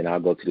show, then I'll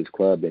go to this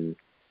club and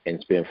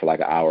spend for like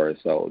an hour or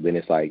so. Then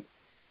it's like,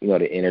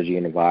 the energy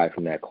and the vibe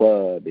from that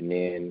club, and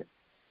then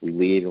we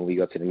leave and we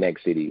go to the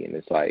next city, and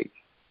it's like,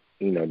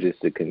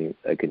 just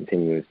a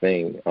continuous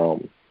thing.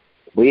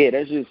 But yeah,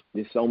 there's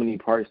so many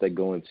parts that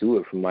go into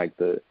it, from like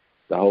the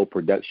whole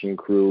production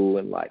crew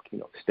and like,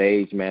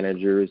 stage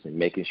managers and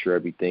making sure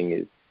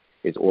everything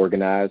is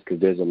organized, because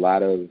there's a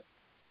lot of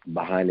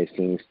behind the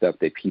scenes stuff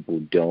that people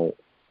don't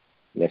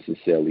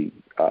necessarily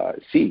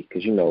see,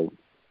 because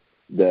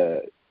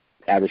the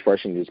average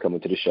person is coming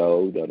to the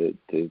show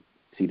to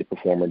see the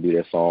performer do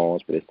their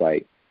songs, but it's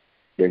like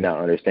they're not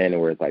understanding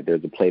where it's like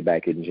there's a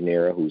playback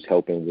engineer who's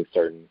helping with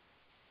certain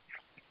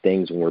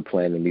things when we're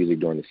playing the music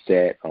during the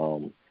set.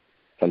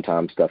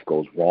 Sometimes stuff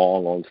goes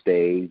wrong on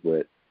stage,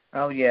 but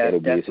it'll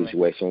be a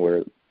situation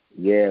where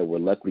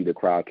luckily the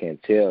crowd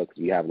can't tell, because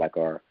we have like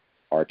our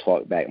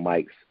talk back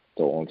mics.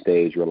 So on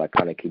stage, we're like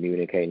kind of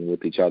communicating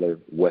with each other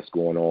what's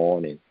going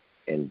on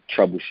and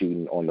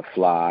troubleshooting on the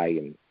fly,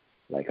 and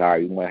like, all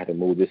right, we might have to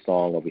move this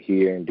song over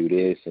here and do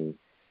this. And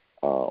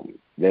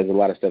there's a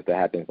lot of stuff that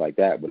happens like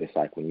that. But it's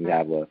like when you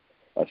have a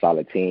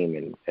solid team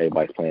and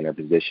everybody's playing their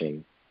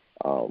position,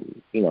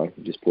 you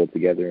just pull it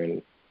together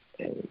and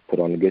put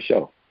on a good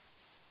show.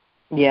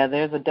 Yeah,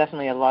 there's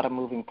definitely a lot of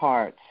moving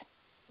parts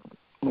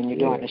when you're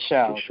doing a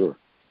show. For sure.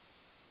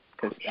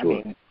 Because, I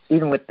mean,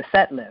 even with the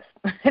set list,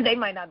 they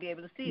might not be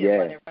able to see it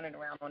when they're running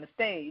around on the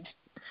stage.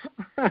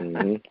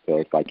 So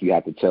it's like you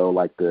have to tell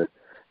like the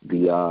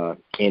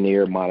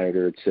in-ear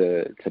monitor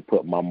to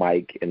put my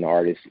mic in the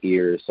artist's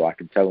ear, so I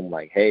can tell them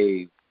like,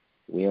 hey,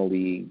 we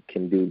only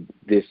can do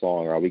this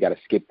song, or we got to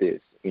skip this,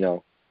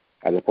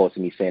 as opposed to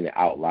me saying it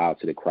out loud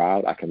to the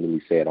crowd. I can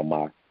really say it on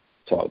my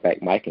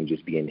talkback mic and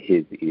just be in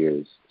his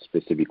ears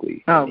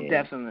specifically. Oh, and,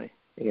 definitely.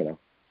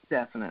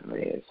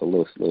 Definitely. Yeah, so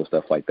little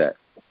stuff like that.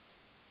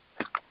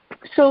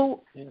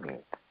 So,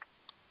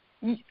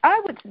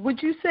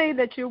 would you say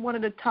that you're one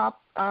of the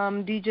top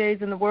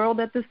DJs in the world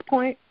at this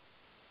point?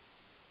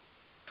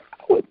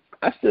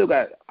 I feel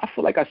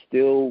like I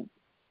still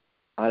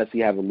honestly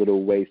have a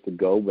little ways to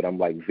go, but I'm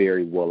like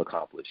very well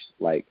accomplished.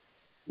 Like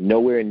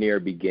nowhere near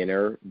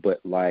beginner,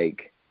 but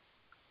like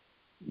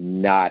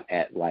not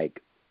at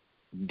like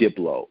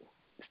Diplo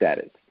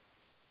status,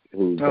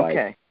 who's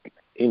like,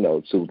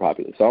 super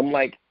popular. So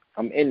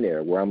I'm in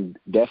there where I'm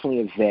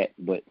definitely a vet,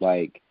 but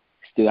like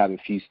still have a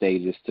few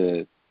stages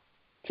to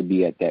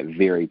be at that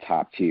very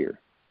top tier.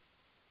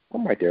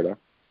 I'm right there though.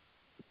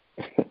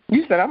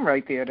 You said I'm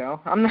right there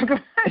though. I'm not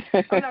gonna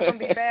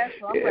be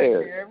bashful. I'm right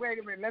there. Wait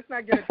a minute, let's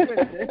not get it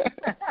twisted.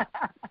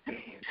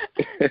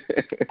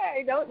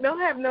 Hey, don't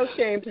have no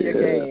shame to your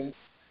game.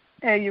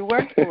 Hey, you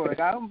worked for it.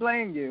 I don't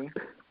blame you.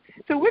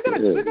 So we're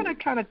gonna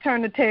kind of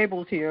turn the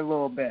tables here a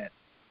little bit.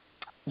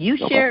 You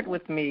shared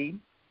with me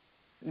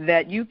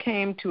that you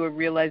came to a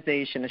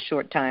realization a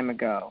short time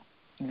ago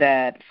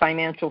that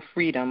financial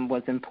freedom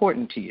was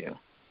important to you.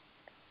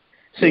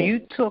 So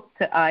you took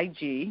to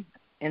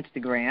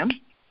Instagram,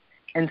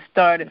 and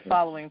started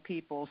following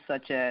people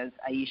such as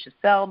Aisha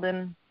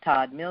Selden,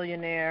 Todd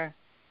Millionaire,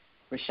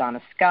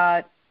 Rashana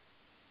Scott,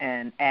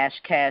 and Ash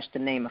Cash, to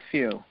name a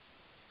few.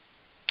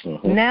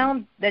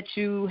 Now that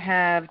you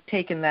have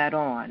taken that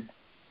on,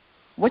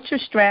 what's your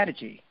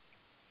strategy?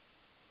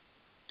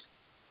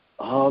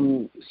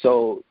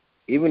 So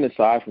even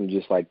aside from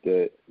just like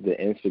the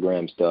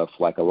Instagram stuff,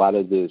 like a lot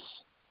of this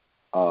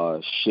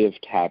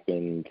shift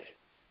happened,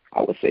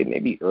 I would say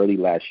maybe early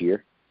last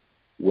year,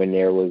 when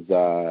there was,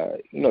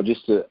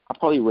 I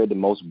probably read the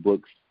most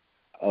books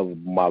of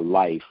my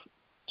life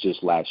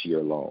just last year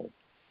alone.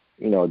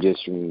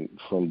 Just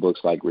from books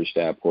like Rich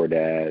Dad, Poor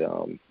Dad,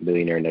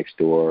 Millionaire Next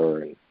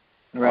Door,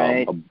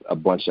 and a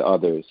bunch of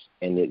others.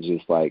 And it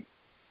just like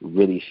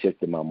really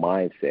shifted my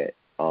mindset.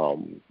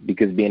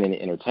 Because being in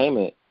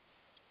entertainment,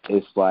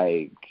 it's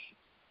like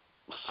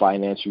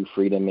financial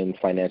freedom and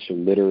financial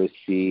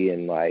literacy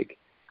and like,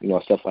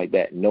 stuff like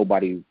that.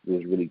 Nobody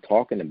was really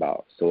talking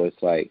about. So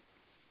it's like,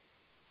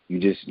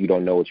 you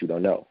don't know what you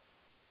don't know.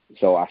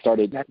 So I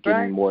started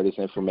getting more of this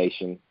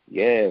information.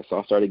 Yeah, so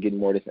I started getting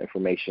more of this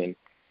information,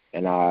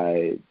 and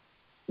I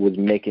was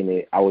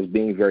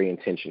being very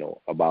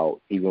intentional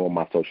about even on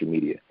my social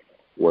media,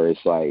 where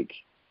it's like,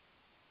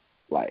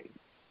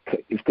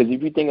 because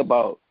if you think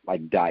about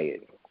like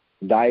diet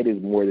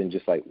is more than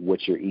just like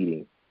what you're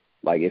eating.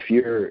 Like if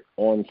you're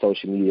on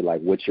social media,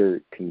 like what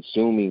you're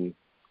consuming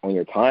on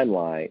your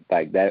timeline,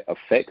 like that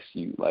affects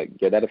you. Like,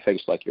 that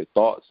affects like your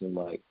thoughts and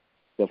like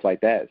stuff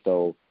like that.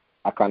 So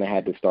I kind of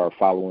had to start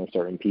following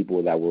certain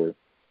people that were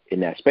in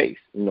that space,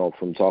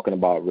 from talking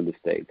about real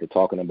estate to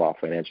talking about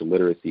financial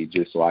literacy,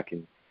 just so I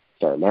can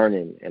start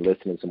learning and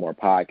listening to more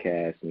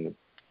podcasts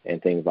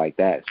and things like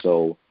that.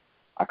 So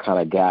I kind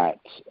of got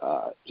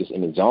just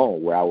in the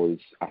zone where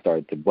I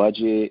started to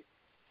budget.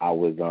 I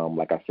was,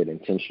 like I said,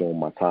 intentional in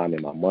my time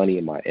and my money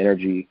and my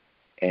energy.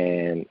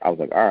 And I was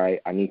like, all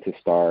right, I need to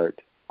start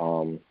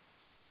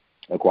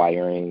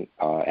acquiring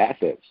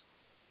assets.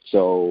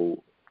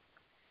 So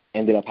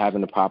ended up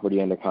having the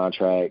property under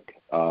contract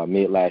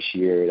mid last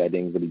year. That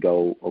didn't really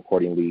go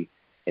accordingly.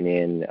 And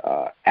then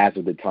as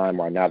of the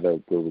time right now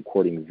that we're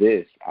recording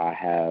this, I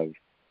have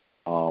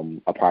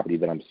a property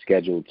that I'm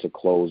scheduled to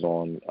close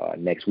on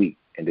next week.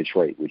 in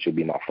Detroit, which would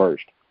be my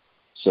first.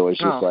 So it's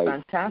just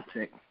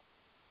fantastic.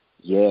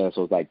 Yeah,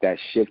 so it's like that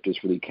shift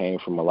just really came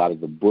from a lot of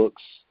the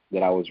books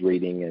that I was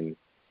reading and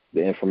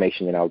the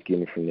information that I was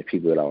getting from the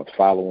people that I was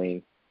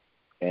following.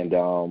 And,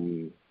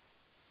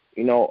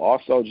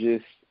 also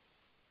just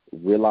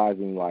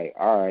realizing like,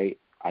 all right,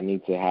 I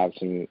need to have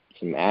some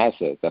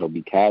assets that'll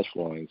be cash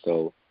flowing.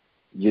 So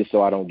just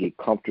so I don't get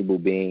comfortable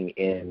being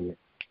in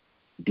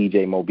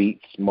DJ Mo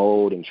Beats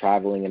mode and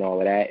traveling and all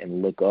of that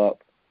and look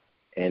up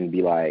and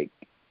be like,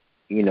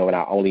 and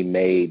I only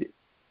made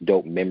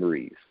dope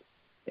memories.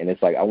 And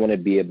it's like I want to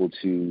be able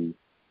to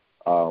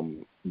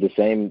these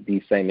same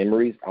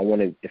memories. I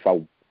want to, if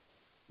I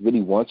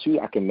really want to,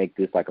 I can make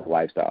this like a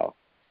lifestyle,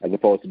 as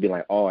opposed to being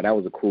like, oh, that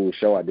was a cool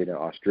show I did in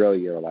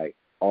Australia, or like,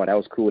 oh, that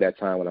was cool that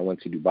time when I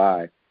went to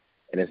Dubai.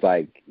 And it's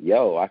like,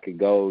 yo, I could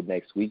go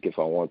next week if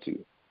I want to.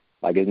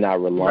 Like, it's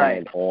not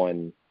reliant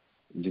on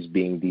just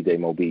being DJ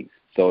Mo Beats.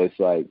 So it's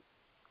like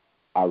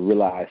I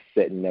realized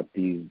setting up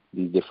these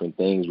different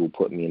things will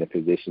put me in a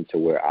position to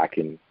where I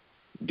can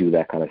do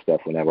that kind of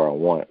stuff whenever I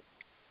want,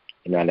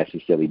 and not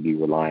necessarily be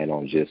relying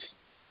on just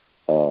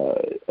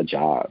a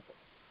job,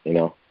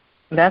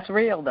 That's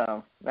real,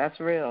 though. That's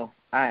real.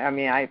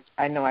 I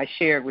know I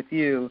shared with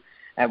you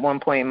at one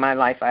point in my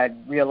life, I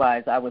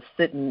realized I was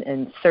sitting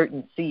in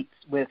certain seats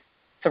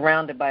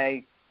surrounded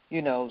by,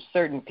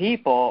 certain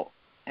people,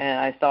 and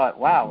I thought,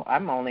 wow,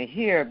 I'm only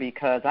here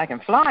because I can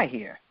fly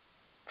here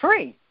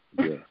free.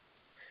 Yeah.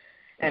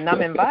 And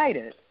I'm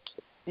invited,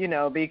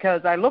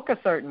 because I look a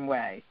certain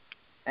way.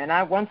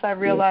 And once I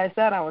realized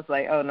that, I was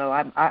like, oh, no,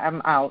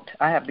 I'm out.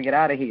 I have to get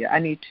out of here. I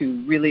need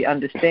to really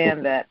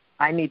understand that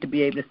I need to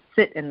be able to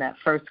sit in that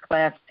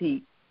first-class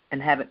seat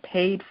and have it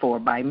paid for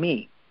by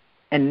me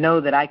and know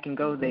that I can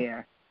go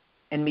there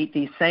and meet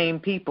these same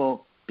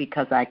people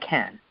because I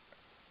can.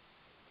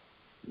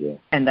 Yeah.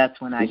 And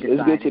that's when I decided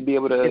it's good to be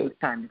able to, it was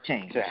time to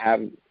change.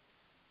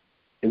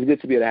 It's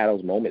good to be able to have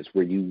those moments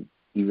where you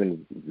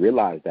even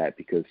realize that,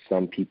 because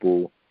some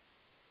people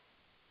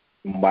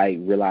might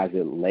realize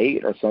it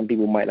late, or some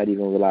people might not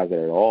even realize it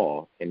at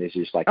all. And it's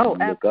just like you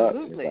look up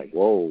and it's like,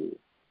 whoa.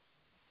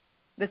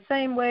 The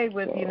same way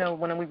with,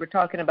 when we were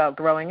talking about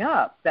growing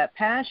up, that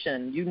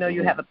passion,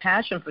 you have a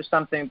passion for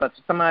something, but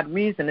for some odd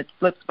reason it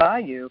slips by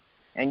you,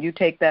 and you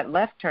take that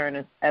left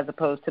turn as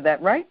opposed to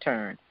that right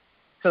turn.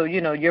 So,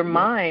 your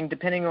mind,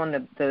 depending on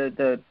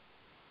the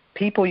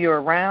people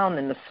you're around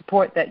and the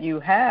support that you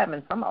have,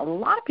 and a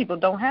lot of people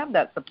don't have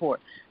that support,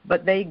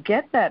 but they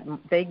get that,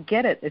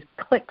 it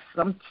clicks,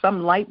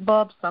 some light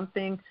bulb,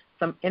 something,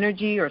 some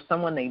energy, or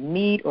someone they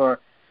meet, or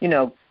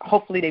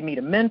hopefully they meet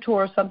a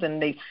mentor or something,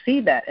 and they see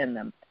that in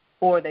them,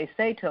 or they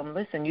say to them,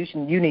 listen,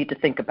 you need to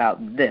think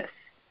about this.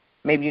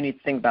 Maybe you need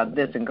to think about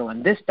this and go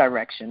in this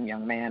direction,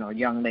 young man or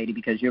young lady,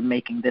 because you're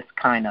making this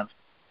kind of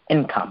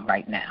income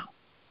right now.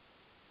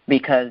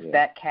 Because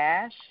that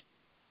cash,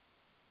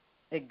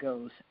 it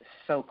goes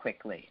so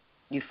quickly.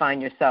 You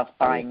find yourself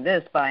buying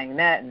this, buying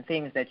that, and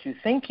things that you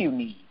think you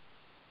need,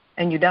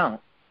 and you don't.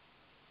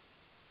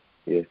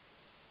 Yeah.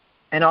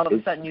 And all of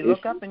a sudden you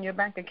look up and your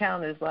bank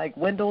account is like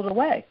dwindled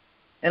away,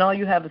 and all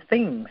you have is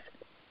things,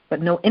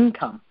 but no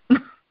income.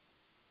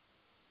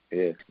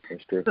 Yeah,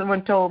 that's true.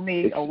 Someone told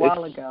me a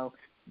while ago,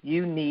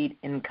 you need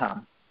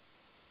income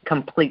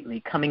completely,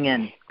 coming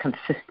in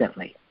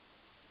consistently.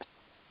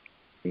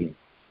 Yeah.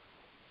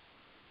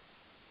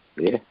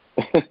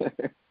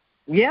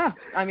 Yeah,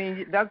 I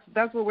mean,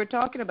 that's what we're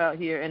talking about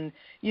here. And,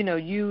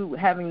 you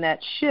having that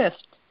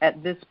shift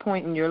at this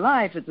point in your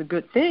life is a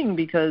good thing,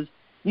 because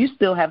you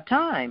still have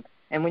time.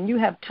 And when you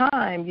have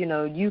time,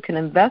 you can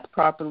invest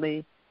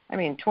properly. I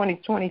mean,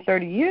 20,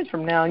 30 years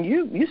from now,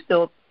 you'll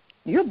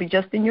be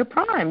just in your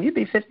prime. You'll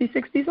be 50,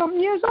 60-something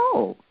years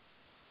old.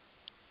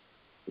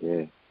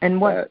 Yeah. And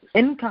what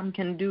income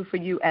can do for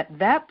you at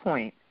that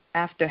point,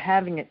 after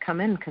having it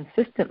come in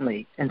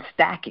consistently and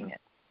stacking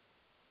it.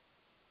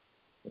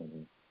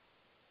 Mm-hmm.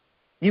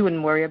 You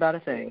wouldn't worry about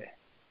a thing.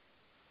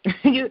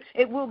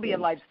 It will be a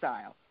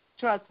lifestyle.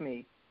 Trust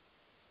me.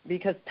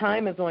 Because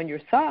time is on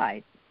your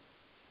side,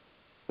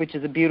 which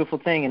is a beautiful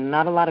thing. And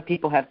not a lot of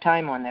people have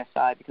time on their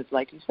side because,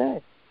 like you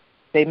said,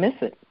 they miss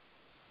it.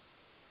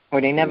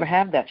 Or they never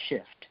have that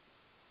shift.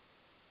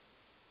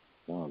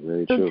 Oh,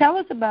 very so true. Tell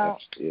us about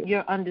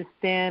your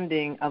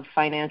understanding of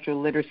financial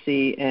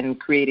literacy and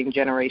creating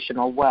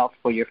generational wealth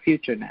for your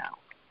future now.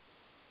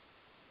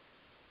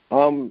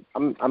 I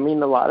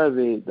mean, a lot of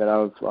it that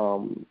I've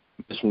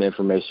just from the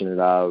information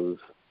that I've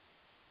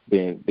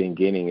been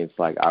getting, it's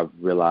like I've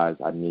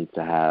realized I need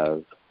to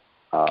have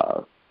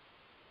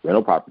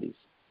rental properties,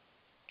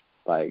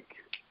 like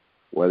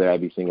whether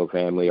that be single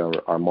family or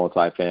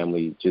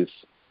multifamily, just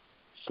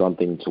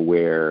something to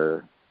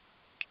where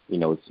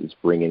it's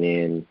bringing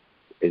in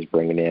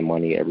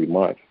money every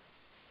month.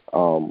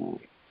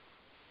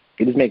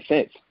 It just makes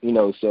sense,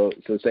 So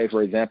say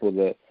for example,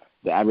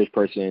 the average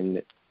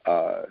person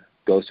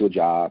goes to a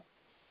job,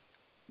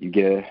 you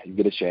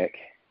get a check,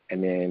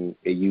 and then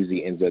it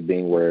usually ends up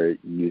being where you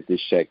use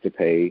this check to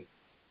pay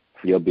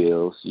for your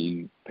bills,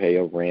 you pay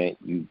your rent,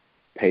 you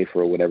pay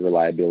for whatever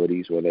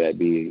liabilities, whether that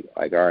be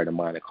like, all right, I'm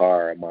buying a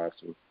car, I'm buying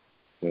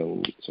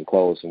some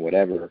clothes and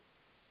whatever.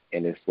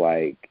 And it's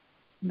like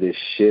this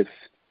shift,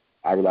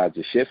 I realize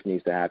the shift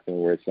needs to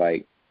happen where it's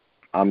like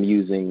I'm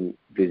using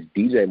this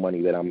DJ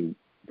money that I'm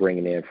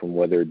bringing in from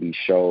whether it be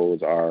shows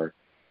or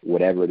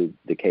whatever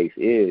the case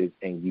is,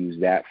 and use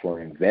that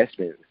for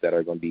investments that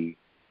are going to be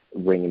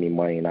bringing me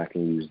money, and I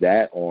can use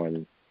that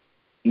on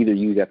either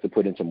use that to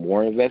put into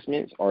more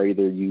investments or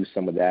either use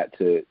some of that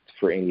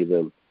for any of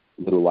the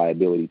little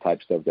liability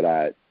type stuff that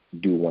I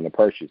do want to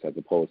purchase, as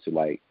opposed to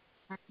like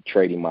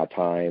trading my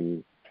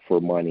time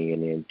for money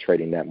and then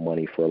trading that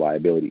money for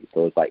liability.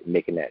 So it's like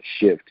making that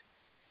shift,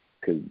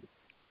 because,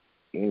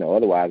 you know,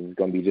 otherwise it's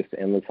going to be just an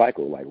endless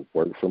cycle, like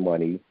work for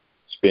money,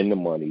 spend the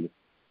money,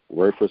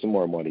 work for some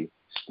more money,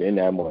 spend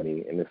that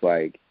money. And it's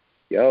like,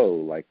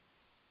 like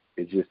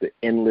it's just an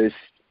endless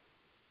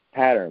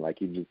pattern.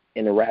 Like you're just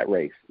in a rat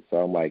race. So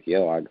I'm like,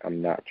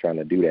 I'm not trying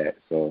to do that.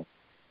 So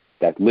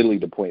that's literally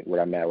the point where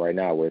I'm at right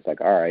now, where it's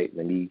like, all right,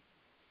 let me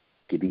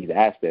get these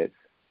assets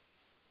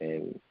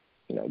and,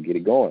 you know, get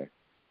it going.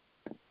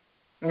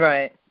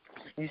 Right.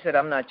 You said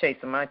I'm not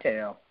chasing my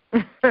tail.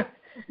 Yeah.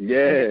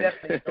 You're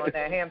definitely on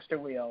that hamster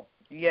wheel.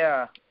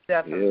 Yeah,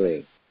 definitely.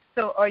 Yeah.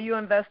 So are you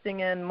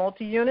investing in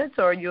multi-units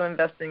or are you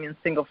investing in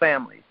single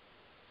families?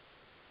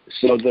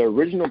 So the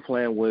original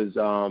plan was,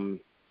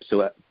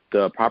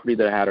 the property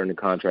that I had under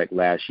contract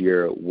last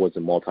year was a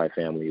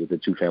multifamily. It was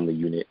a 2-family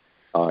unit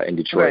in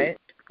Detroit. Right.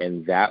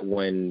 And that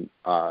one,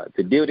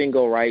 the deal didn't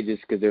go right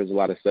just because there was a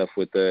lot of stuff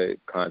with the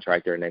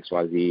contractor and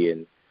XYZ.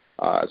 And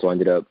so I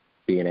ended up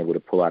being able to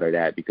pull out of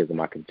that because of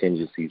my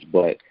contingencies.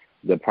 But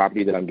the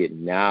property that I'm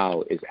getting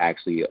now is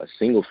actually a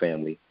single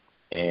family.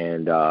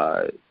 And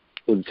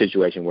it was a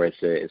situation where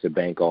it's a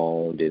bank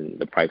owned and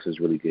the price is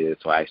really good.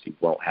 So I actually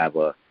won't have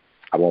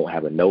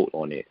a note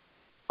on it.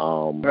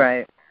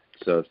 Right.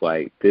 So it's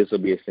like this will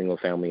be a single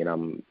family,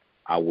 and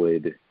I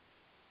would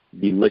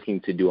be looking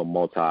to do a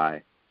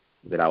multi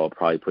that I would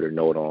probably put a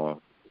note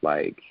on,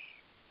 like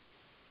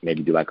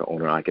maybe do like an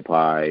owner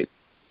occupied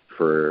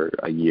for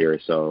a year or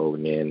so,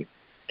 and then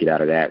get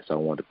out of that. So I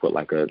wanted to put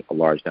like a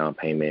large down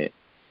payment.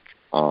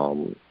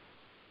 So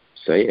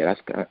yeah,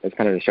 that's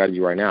kind of the strategy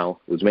right now.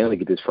 It was mainly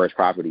get this first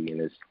property,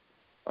 and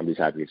I'm just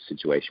happy it's a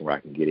situation where I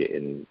can get it,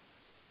 and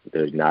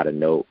there's not a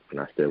note, and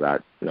I still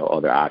got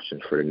other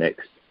options for the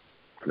next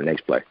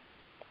play.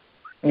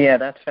 Yeah,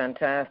 that's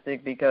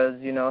fantastic because,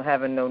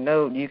 having no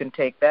note, you can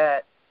take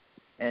that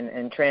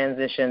and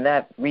transition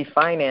that,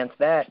 refinance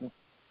that, and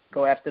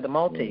go after the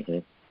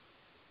multi.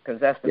 Because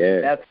that's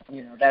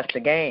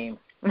the game.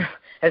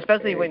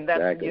 Especially when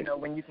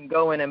when you can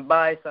go in and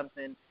buy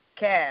something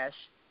cash,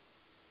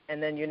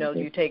 and then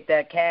you take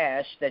that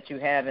cash that you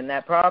have in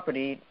that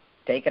property,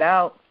 take it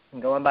out,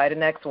 and go and buy the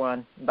next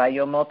one. Buy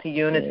your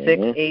multi-unit,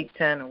 6, 8,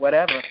 10, or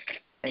whatever,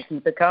 and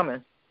keep it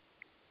coming.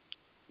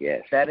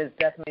 Yes. That is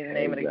definitely the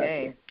name of the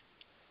game.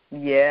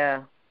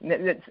 Yeah.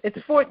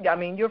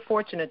 You're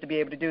fortunate to be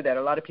able to do that.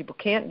 A lot of people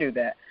can't do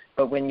that.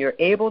 But when you're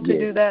able to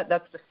do that,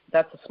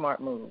 that's a smart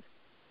move.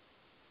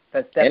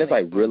 That's definitely. And it's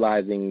like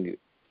realizing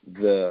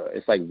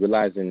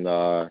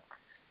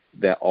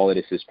that all of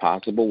this is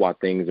possible while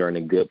things are in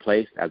a good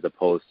place, as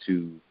opposed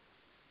to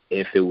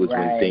if it was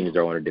when things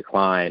are on a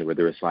decline,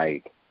 whether it's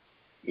like,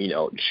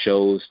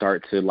 shows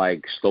start to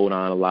like slow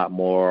down a lot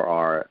more,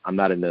 or I'm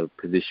not in a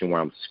position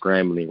where I'm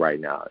scrambling right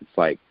now. It's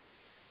like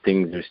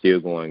things are still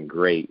going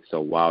great.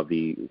 So while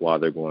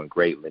they're going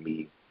great, let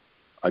me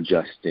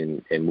adjust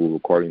and move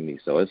accordingly.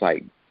 So it's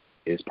like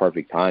it's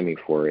perfect timing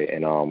for it.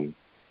 And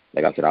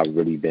like I said, I've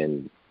really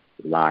been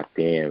locked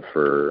in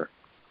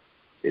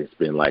it's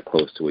been like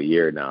close to a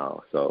year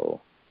now.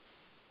 So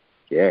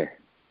yeah.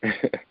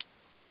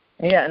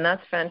 Yeah, and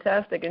that's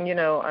fantastic. And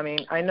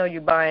I know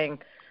you're buying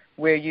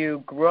where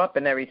you grew up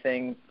and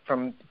everything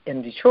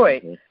in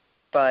Detroit,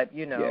 but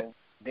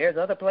there's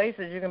other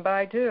places you can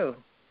buy too.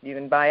 You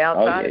can buy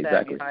outside of that.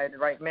 Exactly. You hire the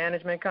right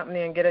management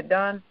company and get it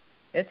done.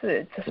 It's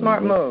a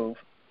smart move.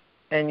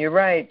 And you're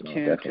right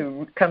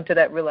to come to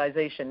that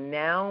realization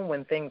now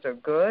when things are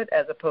good,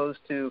 as opposed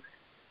to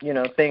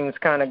things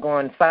kind of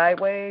going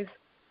sideways.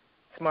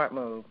 Smart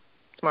move.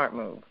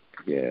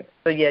 Yeah.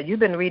 So yeah, you've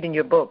been reading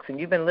your books and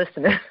you've been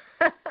listening.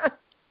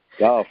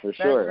 Oh, for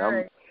sure.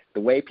 Right. The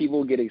way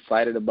people get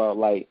excited about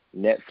like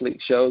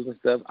Netflix shows and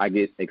stuff, I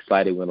get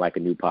excited when like a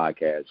new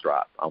podcast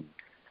drops.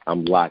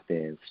 I'm locked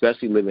in,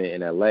 especially living in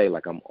LA.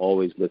 Like I'm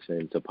always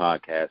listening to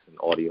podcasts and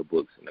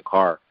audiobooks in the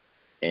car.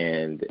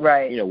 And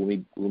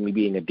when we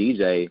being a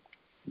DJ,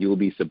 you will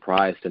be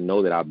surprised to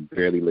know that I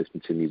barely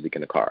listen to music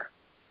in the car.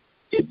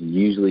 It's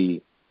usually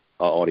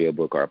an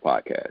audiobook or a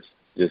podcast,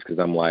 just because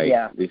I'm like,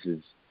 this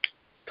is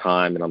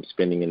time that I'm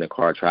spending in the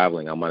car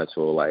traveling. I might as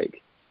well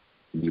like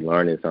be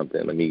learning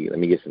something. Let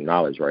me get some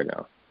knowledge right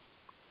now.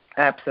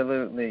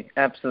 Absolutely.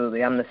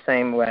 I'm the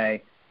same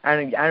way. I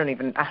don't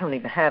even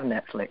have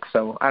Netflix,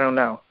 so I don't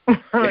know.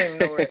 I don't even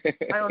know.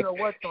 I don't know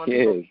what's on.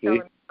 People telling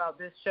me about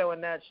this show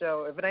and that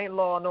show. If it ain't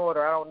Law and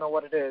Order, I don't know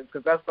what it is,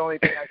 because that's the only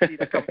thing I see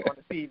that comes on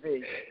the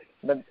TV.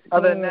 But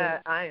other than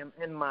that, I am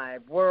in my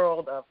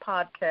world of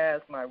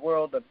podcasts, my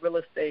world of real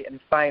estate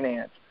and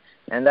finance,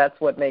 and that's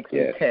what makes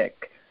me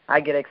tick. I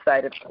get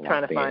excited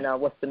trying to find out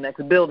what's the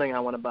next building I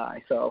want to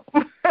buy. So,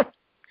 I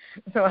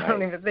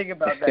don't even think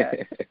about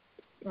that.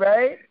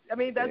 Right? I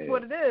mean, that's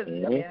what it is.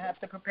 Mm-hmm. You have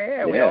to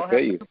prepare. We all have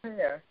to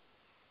prepare.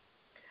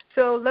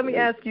 So let me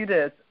ask you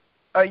this.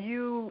 Are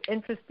you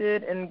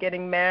interested in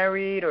getting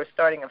married or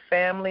starting a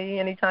family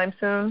anytime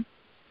soon?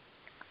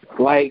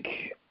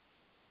 Like,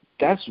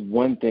 that's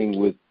one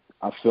thing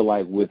I feel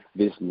like with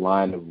this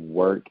line of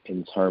work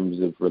in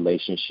terms of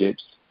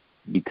relationships,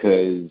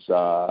 because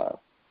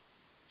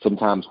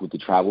sometimes with the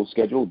travel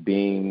schedule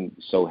being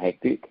so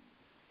hectic,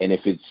 and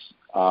if it's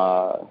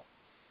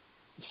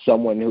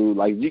someone who,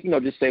 like,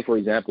 just say, for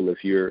example,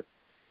 if you're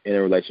in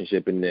a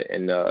relationship and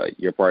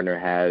your partner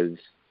has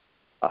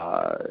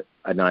a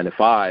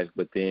 9-to-5,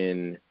 but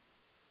then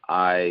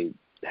I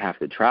have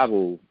to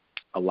travel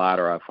a lot,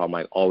 or if I'm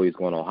like always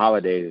going on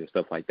holidays and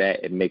stuff like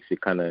that, it makes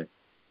it kind of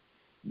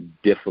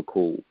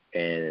difficult.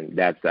 And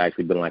that's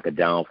actually been like a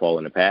downfall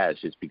in the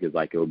past, just because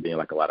like it would be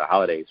like a lot of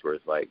holidays where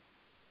it's like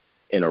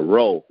in a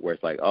row, where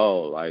it's like,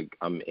 oh, like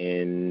I'm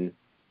in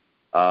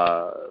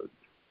Abu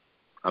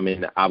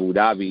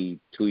Dhabi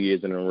 2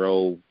 years in a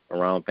row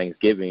around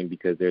Thanksgiving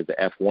because there's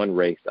the F1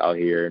 race out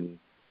here and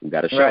we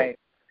got a show. Right.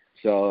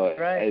 So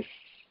it's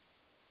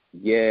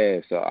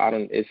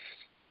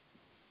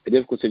a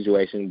difficult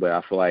situation, but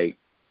I feel like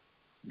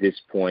this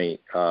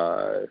point,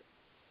 I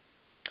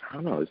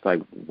don't know, it's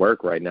like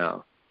work right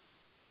now.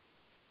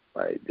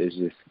 Like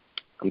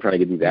I'm trying to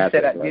get these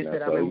assets right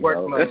now. I'm in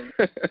work mode.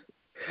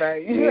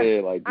 Right.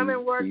 Yeah, like I'm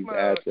in work mode.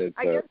 Assets,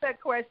 I guess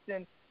that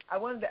question.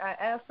 I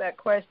asked that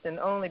question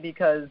only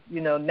because,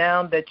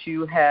 now that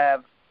you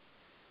have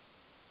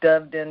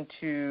delved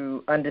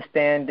into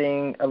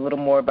understanding a little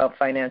more about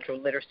financial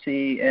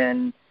literacy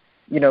and,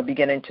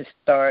 beginning to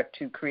start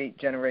to create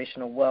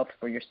generational wealth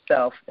for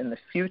yourself in the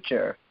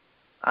future,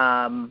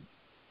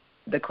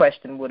 the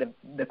question would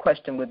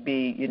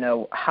be,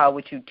 how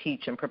would you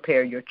teach and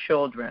prepare your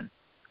children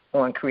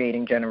on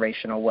creating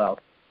generational wealth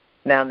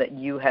now that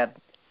you have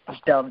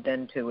delved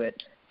into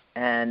it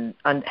and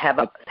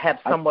have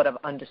somewhat of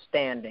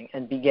understanding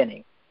and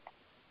beginning?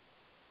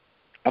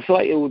 I feel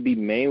like it would be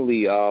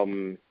mainly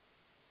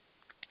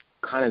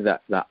kind of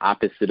the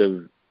opposite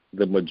of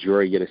the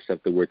majority of the stuff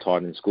that we're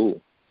taught in school.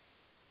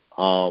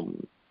 Because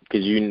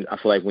I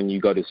feel like when you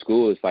go to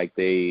school, it's like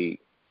they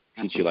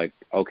teach you like,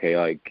 okay,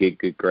 like get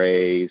good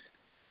grades,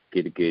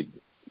 get good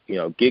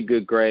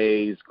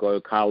grades, go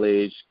to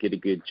college, get a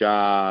good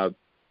job,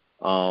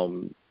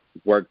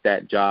 work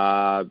that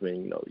job,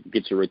 and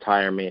get your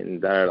retirement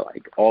and that,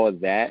 like all of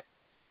that.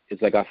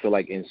 It's like I feel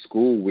like in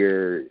school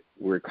we're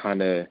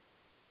kind of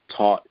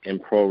taught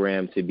and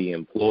programmed to be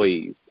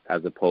employees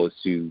as opposed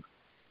to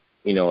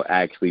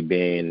actually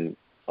being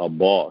a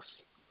boss.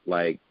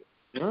 Like,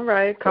 all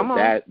right, come on.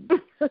 That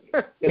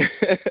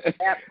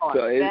part.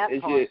 So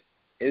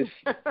it's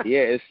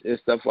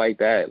stuff like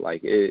that.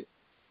 Like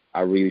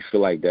I really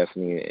feel like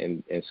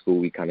definitely in school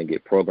we kind of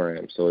get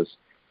programmed. So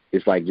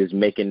it's like just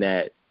making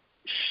that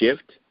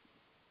shift.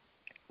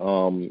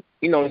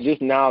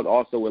 Just now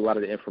also with a lot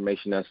of the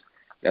information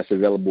that's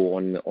available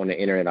on the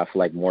internet, I feel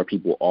like more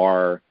people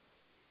are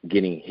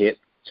getting hip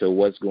to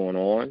what's going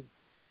on,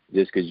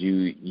 just because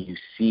you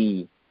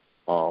see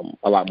a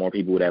lot more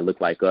people that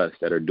look like us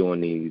that are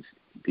doing these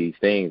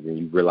things, and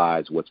you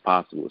realize what's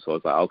possible. So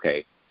it's like,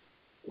 okay,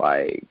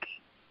 like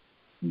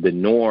the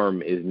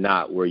norm is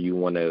not where you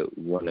want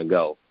to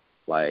go.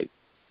 Like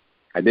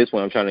at this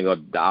point, I'm trying to go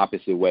the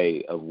opposite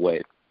way of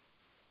what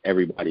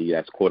everybody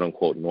that's quote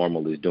unquote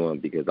normal is doing,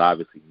 because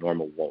obviously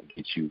normal won't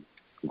get you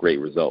great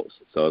results.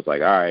 So it's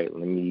like, all right,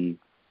 let me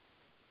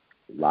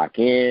lock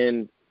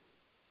in,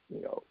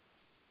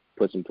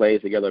 put some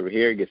plays together over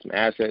here, get some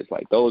assets.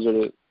 Like those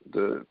are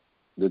the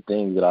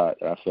things that I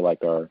feel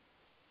like are,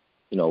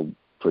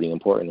 pretty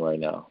important right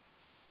now.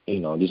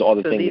 Just all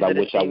the things that I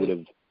wish I would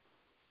have.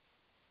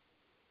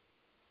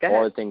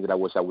 All the things that I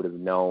wish I would have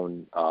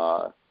known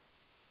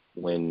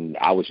when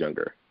I was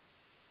younger.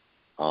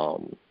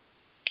 And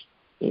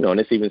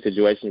it's even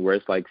situations where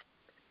it's like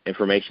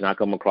information I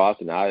come across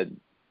and I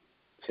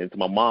send to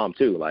my mom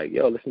too, like,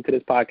 yo, listen to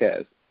this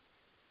podcast.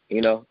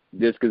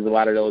 Just because a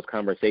lot of those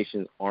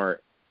conversations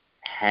aren't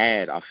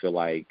had, I feel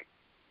like,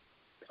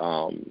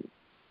 in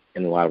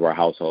a lot of our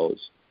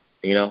households,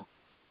 Yeah,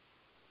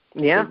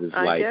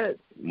 I get it.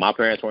 My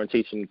parents weren't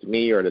teaching to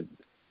me, or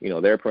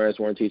their parents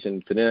weren't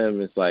teaching to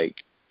them. It's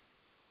like,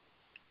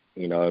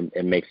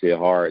 it makes it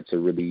hard to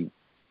really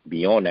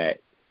be on that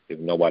if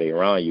nobody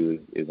around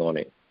you is on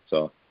it.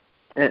 So.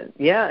 And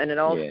it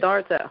all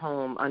starts at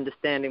home,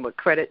 understanding what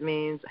credit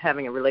means,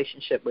 having a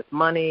relationship with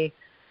money,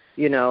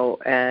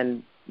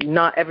 and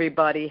not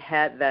everybody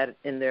had that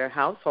in their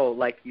household,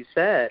 like you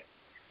said.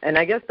 And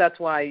I guess that's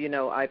why,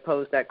 I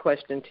posed that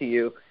question to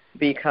you,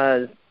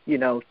 because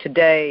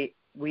today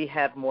we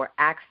have more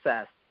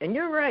access. And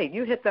you're right.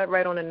 You hit that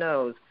right on the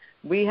nose.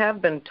 We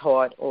have been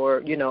taught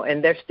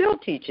and they're still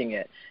teaching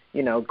it.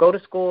 Go to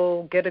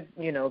school,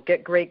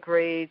 get great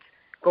grades,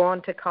 go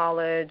on to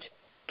college,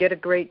 get a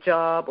great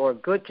job or a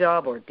good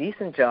job or a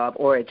decent job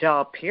or a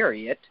job,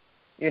 period.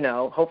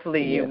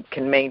 Hopefully you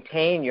can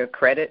maintain your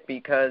credit,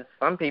 because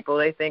some people,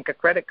 they think a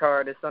credit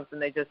card is something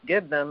they just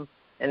give them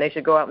and they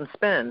should go out and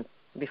spend.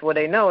 Before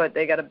they know it,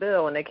 they got a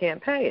bill and they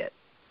can't pay it.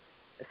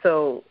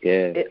 So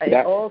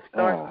it all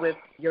starts with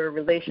your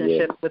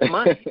relationship with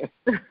money.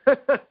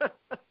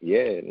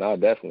 Yeah, no,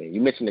 definitely.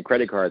 You mentioned the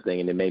credit card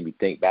thing, and it made me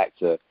think back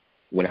to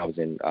when I was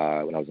in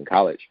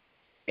college,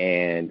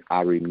 and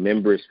I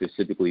remember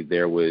specifically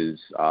there was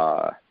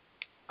I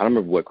don't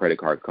remember what credit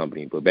card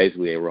company, but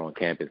basically they were on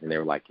campus and they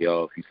were like,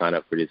 "Yo, if you sign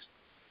up for this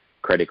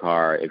credit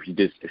card,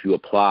 if you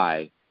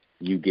apply,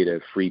 you get a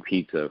free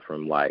pizza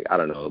from, like, I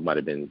don't know, it might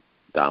have been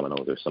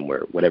Domino's or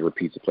somewhere, whatever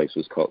pizza place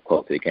was close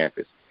to the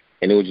campus."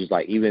 And it was just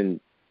like, even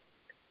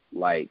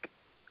like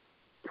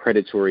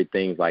predatory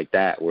things like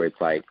that, where it's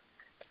like,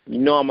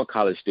 I'm a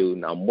college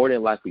student, I'm more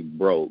than likely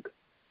broke.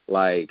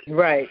 Like,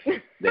 right.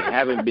 They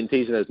haven't been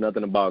teaching us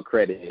nothing about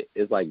credit.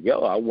 It's like,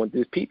 yo, I want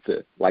this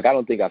pizza. Like, I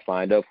don't think I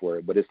signed up for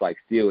it, but it's like,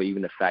 still,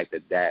 even the fact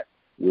that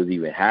was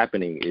even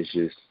happening is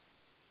just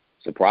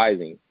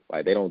surprising.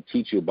 Like, they don't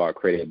teach you about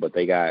credit, but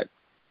they got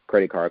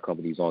credit card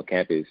companies on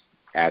campus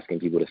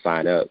asking people to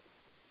sign up.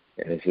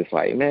 And it's just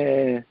like,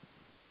 man.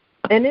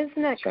 And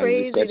isn't that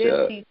crazy?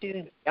 They'll teach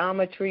you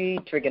geometry,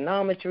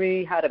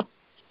 trigonometry, how to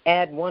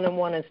add 1 and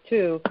 1 is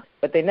 2,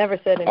 but they never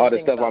said anything all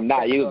the stuff about I'm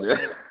not using.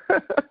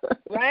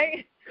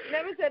 Right?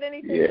 Never said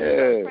anything about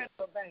credit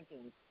or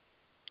banking.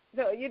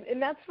 So,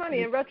 and that's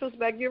funny. In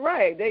retrospect, you're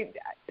right.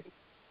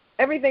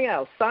 Everything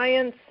else,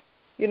 science,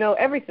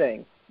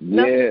 everything.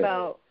 Nothing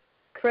about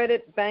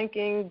credit,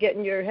 banking,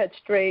 getting your head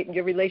straight,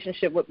 your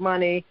relationship with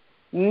money.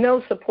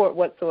 No support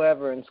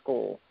whatsoever in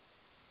school.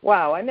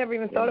 Wow, I never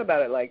even thought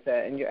about it like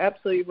that, and you're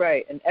absolutely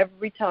right. And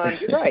every time,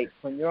 you're right,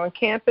 when you're on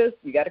campus,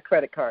 you got a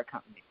credit card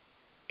company.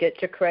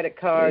 Get your credit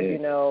card,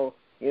 you'll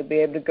be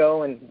able to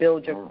go and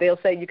build they'll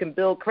say you can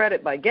build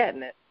credit by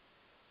getting it,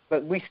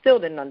 but we still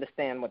didn't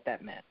understand what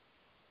that meant.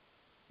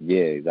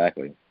 Yeah,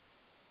 exactly.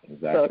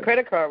 So a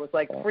credit card was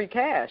like free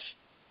cash.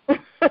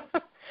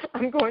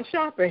 I'm going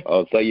shopping.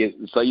 Oh, so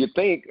you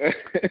think.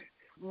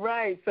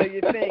 Right, so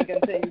you think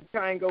until you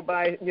try and go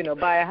buy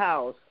a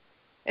house.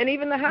 And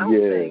even the house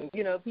thing,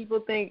 people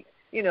think,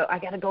 I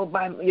got to go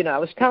buy, I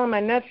was telling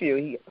my nephew,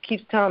 he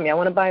keeps telling me, I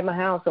want to buy my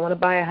house, I want to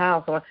buy a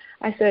house.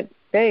 I said,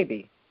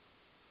 baby,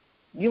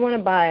 you want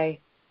to buy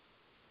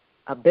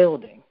a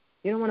building.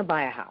 You don't want to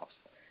buy a house.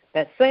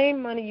 That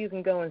same money you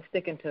can go and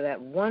stick into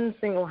that one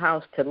single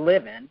house to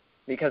live in,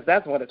 because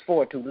that's what it's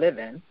for, to live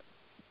in,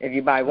 if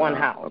you buy one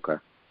house. Okay.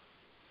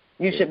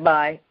 You should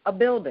buy a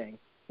building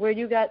where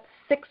you got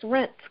 6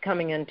 rents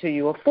coming into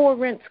you or 4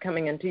 rents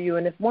coming into you,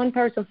 and if one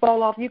person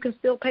fall off, you can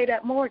still pay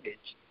that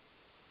mortgage.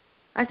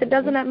 I said,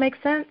 doesn't that make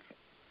sense?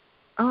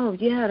 Oh,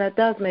 yeah, that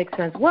does make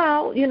sense.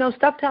 Well,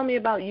 stop telling me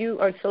about you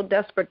are so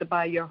desperate to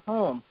buy your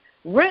home.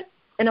 Rent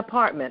an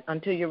apartment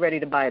until you're ready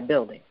to buy a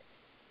building.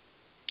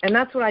 And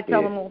that's what I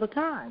tell them all the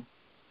time.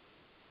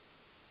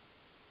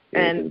 Yeah,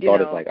 and the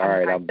thought is like, all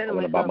right, I'm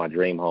going to buy my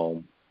dream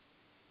home.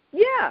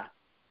 Yeah.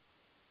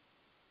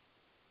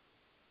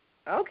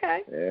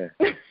 Okay. Yeah.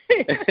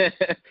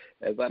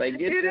 That's how they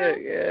get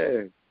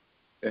there.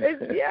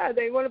 Yeah.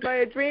 They want to buy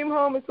a dream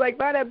home. It's like,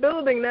 buy that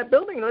building. Let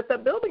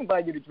that building buy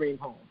you the dream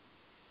home.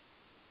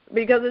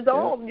 Because it's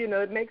all,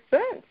 it makes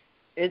sense.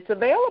 It's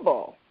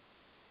available.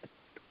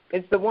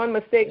 It's the one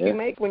mistake you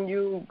make when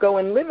you go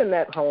and live in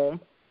that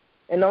home,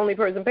 and the only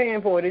person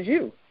paying for it is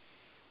you.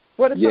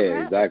 What if something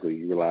happens? Exactly.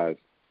 You realize.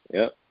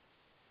 Yep.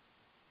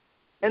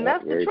 And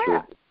that's the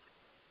trap. True.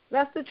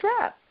 That's the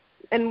trap.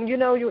 And,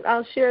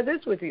 I'll share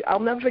this with you. I'll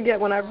never forget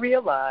when I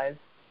realized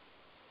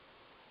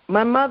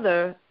my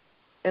mother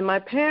and my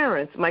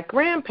parents, my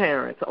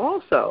grandparents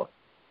also,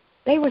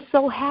 they were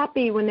so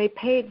happy when they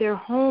paid their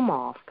home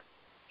off.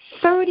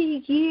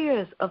 30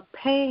 years of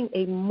paying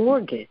a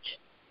mortgage,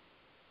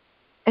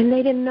 and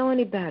they didn't know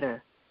any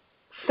better.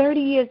 30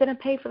 years, they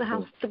didn't pay for the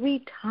house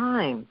 3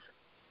 times.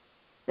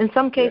 In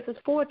some cases,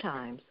 4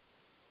 times.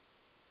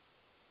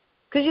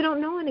 Because you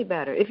don't know any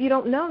better. If you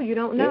don't know, you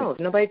don't know. If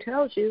nobody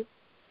tells you.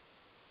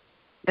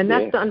 And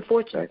that's the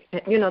unfortunate,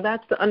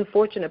 that's the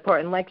unfortunate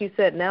part. And like you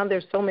said, now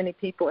there's so many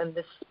people in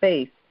this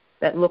space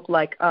that look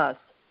like us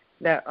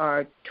that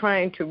are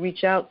trying to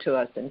reach out to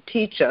us and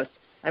teach us.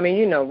 I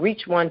mean,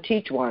 reach one,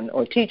 teach one,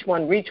 or teach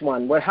one, reach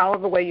one,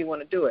 however way you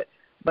want to do it.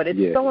 But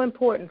it's so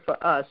important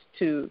for us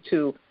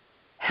to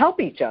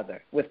help each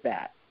other with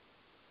that.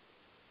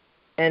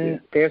 And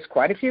there's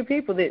quite a few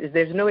people.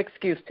 There's no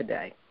excuse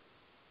today.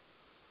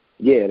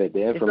 Yeah,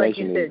 the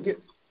information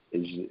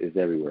is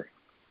everywhere.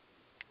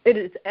 It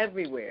is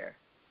everywhere.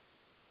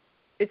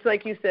 It's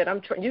like you said,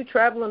 you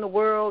traveling the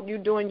world, you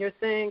doing your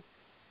thing,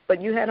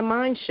 but you had a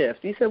mind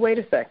shift. You said, wait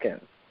a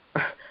second,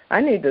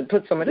 I need to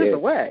put some of this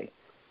away.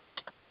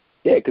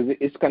 Yeah, because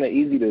it's kind of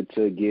easy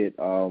to get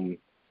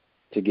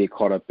to get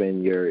caught up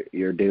in your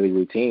daily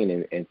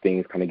routine and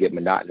things kind of get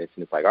monotonous.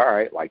 And it's like, all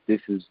right, like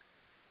this is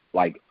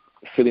like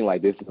feeling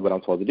like this is what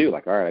I'm supposed to do.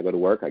 Like, all right, I go to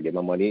work, I get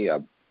my money, I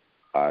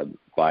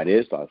buy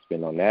this, I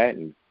spend on that.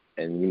 And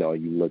you know,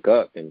 you look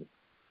up and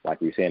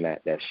like we were saying,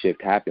 that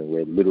shift happened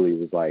where it literally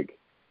was like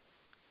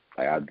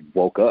I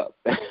woke up.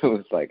 It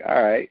was like,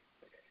 all right,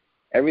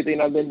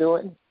 everything I've been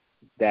doing,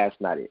 that's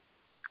not it.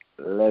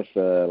 Let's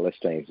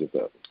change this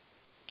up.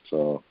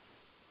 So,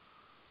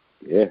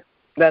 yeah.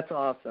 That's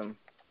awesome.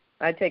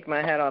 I take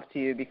my hat off to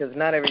you because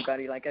not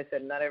everybody, like I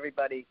said, not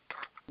everybody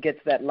gets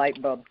that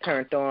light bulb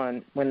turned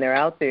on when they're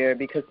out there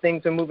because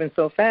things are moving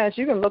so fast.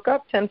 You can look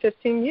up 10,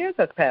 15 years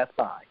has passed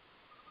by.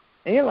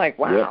 And you're like,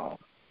 wow,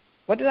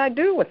 what did I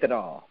do with it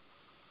all?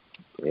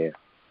 Yeah.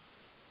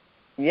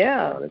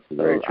 Yeah. That's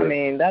very true. I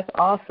mean, that's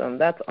awesome.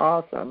 That's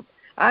awesome.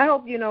 I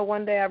hope, you know,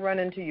 one day I run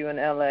into you in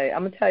L.A.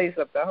 I'm going to tell you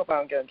something. I hope I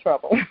don't get in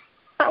trouble.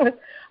 I was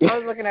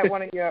looking at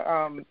one of your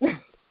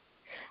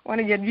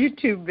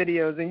YouTube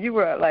videos, and you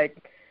were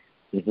like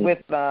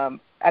with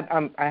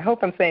I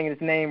hope I'm saying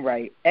his name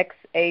right.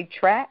 XA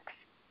Tracks,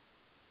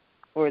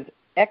 or is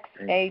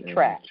XA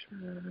Tracks?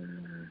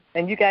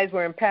 And you guys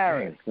were in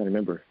Paris. I can't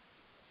remember.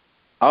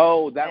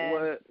 Oh, that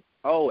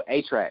was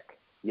A-Track.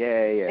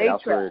 Yeah. That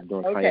was for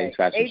doing Kanye's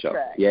fashion show.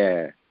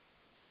 Yeah.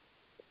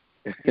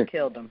 You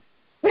killed him.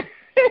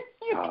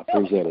 I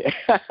appreciate it.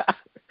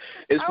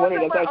 It's funny.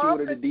 That's actually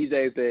one of the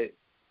DJs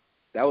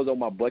that was on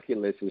my bucket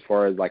list as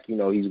far as, like, you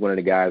know, he's one of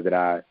the guys that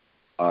I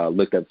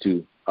looked up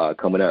to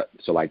coming up.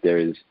 So, like,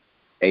 there's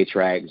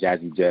A-Track,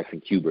 Jazzy Jeff,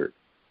 and Qbert.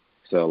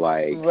 So,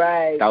 like,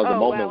 that was a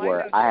moment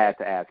where I had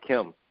to ask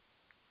him.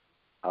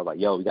 I was like,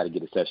 yo, we got to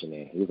get a session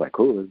in. He was like,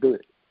 cool, let's do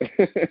it.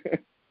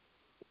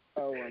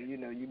 Oh, well, you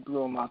know, you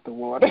blew him out the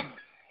water.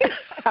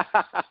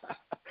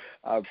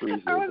 I appreciate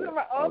it. I was in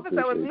my office,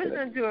 I was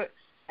listening to it,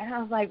 and I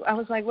was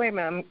like, wait a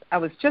minute. I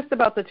was just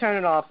about to turn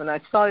it off, and I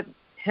saw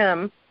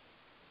him,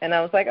 and I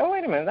was like, oh,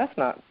 wait a minute, that's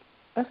not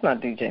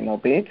DJ Mo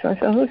Beats. I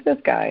said, who's this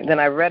guy? And then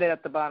I read it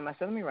at the bottom. I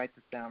said, let me write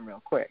this down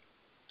real quick.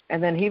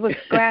 And then he was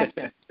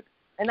scratching.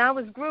 And I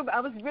was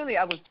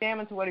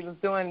jamming to what he was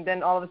doing. And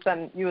then all of a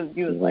sudden, you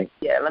was like,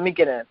 yeah, let me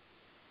get in.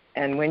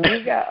 And when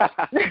you got,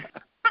 I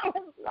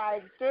was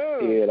like,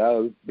 dude. Yeah,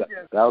 that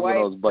was one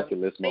of those bucket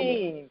list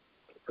moments.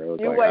 So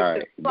you like, all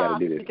right, you got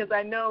to do this. Because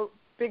I know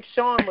Big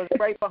Sean was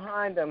right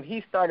behind him.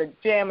 He started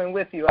jamming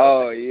with you.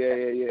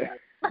 Yeah.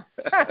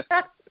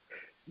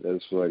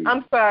 That's funny.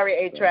 I'm sorry,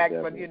 A-Track,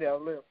 but, you know,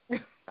 look,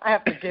 I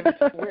have to give it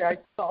to where I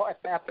saw it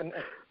happening.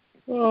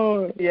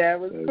 Oh, yeah, it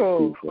was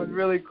cool. It was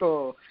really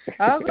cool.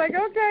 I was like,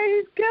 okay,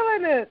 he's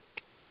killing it.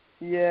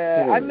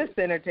 Yeah, I miss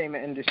the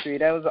entertainment industry.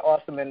 That's an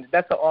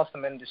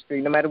awesome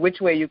industry, no matter which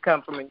way you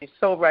come from. And you're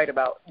so right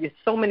about there's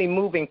so many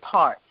moving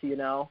parts, you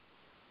know.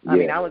 I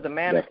mean, I was a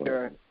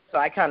manager, so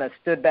I kind of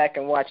stood back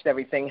and watched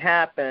everything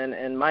happen,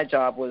 and my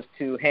job was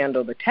to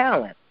handle the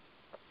talent,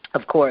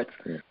 of course.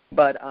 Yeah.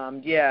 But,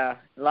 a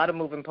lot of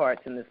moving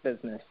parts in this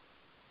business.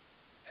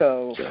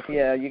 So,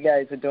 yeah, you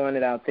guys are doing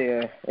it out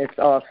there. It's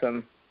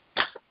awesome.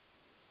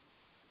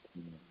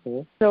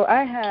 Mm-hmm. So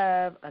I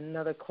have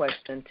another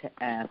question to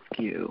ask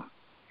you.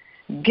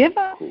 Give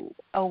us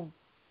a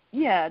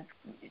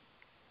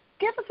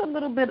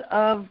little bit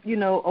of, you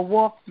know, a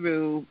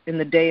walkthrough in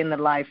the day in the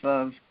life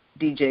of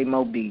DJ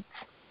Mo Beats.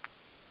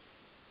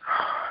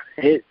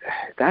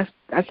 That's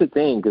the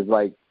thing, because,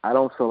 like, I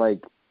don't feel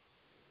like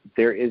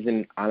there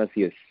isn't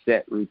honestly a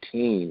set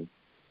routine,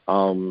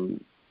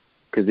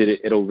 because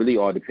it'll really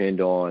all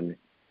depend on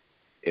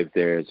if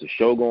there's a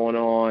show going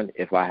on,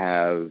 if I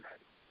have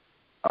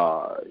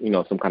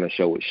some kind of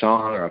show with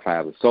Sean, or if I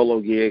have a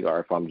solo gig, or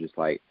if I'm just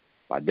like,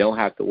 if I don't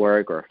have to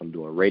work, or if I'm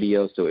doing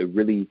radio. So it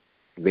really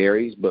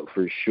varies, but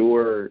for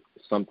sure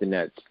something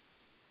that's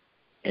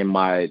in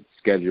my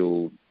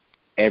schedule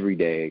every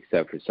day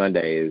except for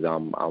Sunday is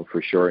I'm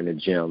for sure in the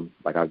gym.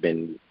 Like, I've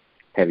been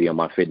heavy on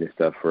my fitness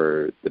stuff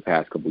for the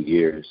past couple of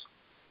years.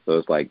 So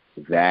it's like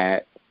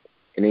that.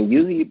 And then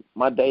usually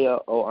my day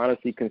will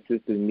honestly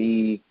consist of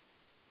me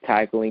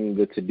tackling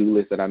the to-do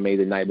list that I made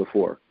the night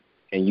before.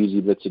 And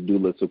usually the to-do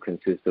list will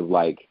consist of,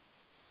 like,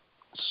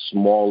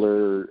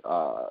 smaller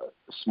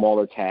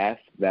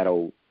tasks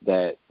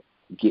that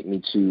get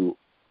me to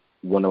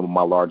one of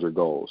my larger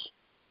goals.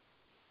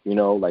 You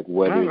know, like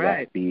whether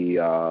that be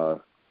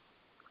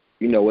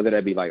whether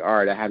that be like, all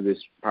right, I have this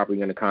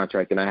property under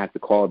contract and I have to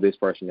call this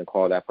person and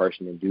call that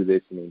person and do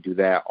this and then do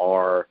that,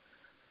 or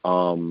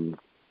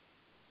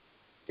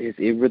it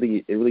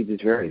really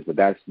just varies. But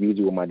that's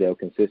usually what my day will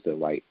consist of.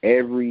 Like,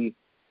 every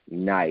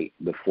night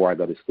before I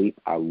go to sleep,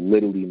 I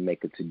literally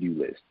make a to-do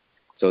list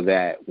so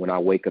that when I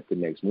wake up the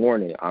next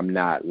morning, I'm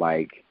not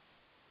like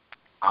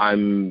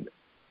I'm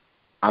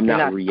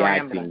not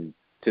reacting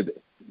to the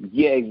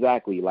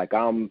exactly. Like,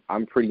 I'm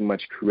pretty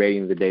much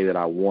creating the day that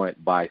I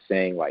want by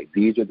saying, like,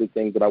 these are the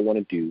things that I want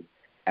to do,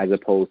 as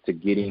opposed to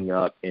getting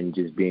up and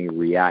just being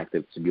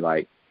reactive to be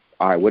like,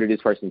 all right, what did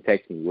this person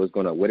text me? What's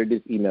going on? What are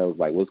these emails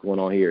like? What's going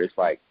on here? It's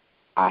like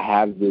I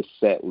have this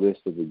set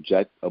list of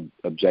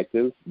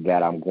objectives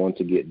that I'm going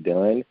to get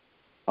done,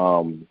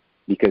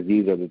 because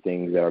these are the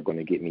things that are going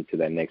to get me to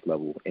that next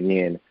level. And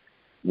then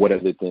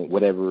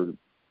whatever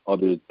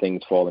other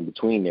things fall in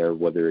between there,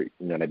 whether,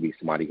 that be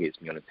somebody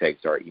hits me on a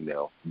text or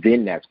email,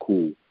 then that's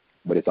cool.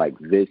 But it's like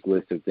this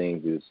list of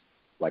things is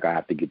like I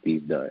have to get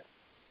these done.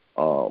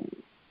 So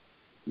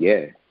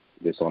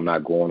I'm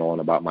not going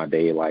on about my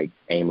day like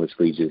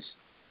aimlessly just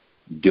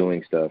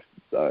doing stuff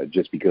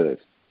just because.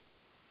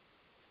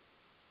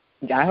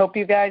 I hope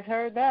you guys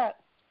heard that.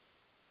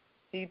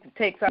 He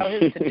takes out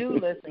his to-do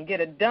list and get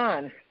it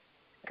done.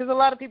 Because a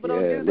lot of people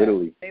don't do that.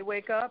 Literally. They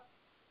wake up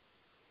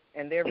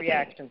and they're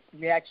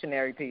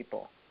reactionary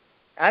people.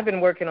 I've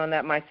been working on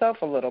that myself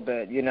a little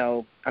bit.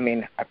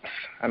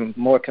 I'm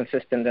more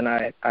consistent than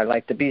I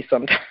like to be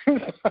sometimes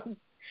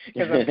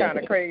because I'm kind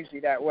of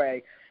crazy that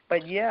way.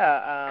 But,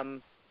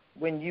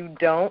 when you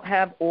don't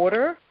have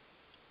order,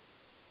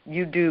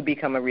 you do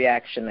become a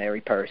reactionary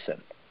person.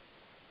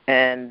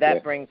 And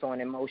that brings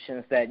on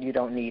emotions that you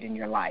don't need in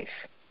your life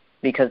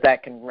because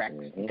that can wreck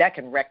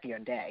your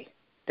day,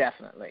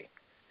 definitely.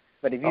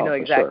 But if you know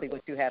exactly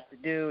what you have to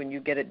do and you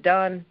get it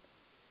done,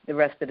 the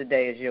rest of the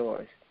day is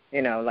yours.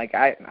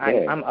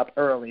 I'm up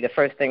early. The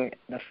first thing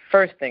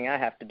I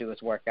have to do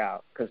is work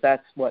out because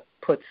that's what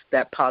puts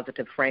that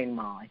positive frame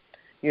mind,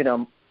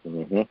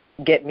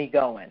 get me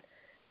going.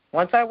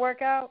 Once I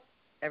work out,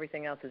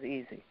 everything else is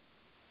easy.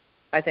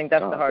 I think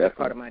that's the hardest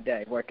part of my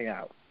day, working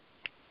out.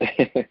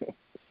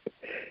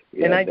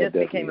 And I just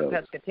became a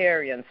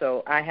pescatarian,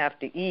 so I have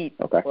to eat.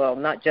 Well,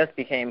 not just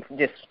became,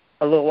 just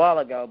a little while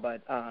ago,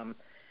 but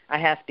I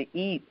have to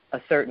eat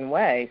a certain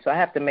way, so I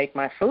have to make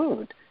my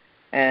food.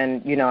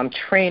 And, I'm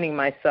training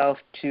myself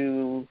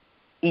to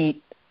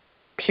eat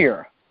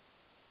pure.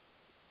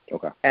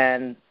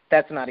 And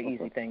that's not an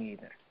easy thing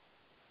either.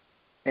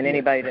 And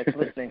anybody that's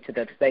listening to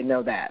this, they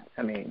know that.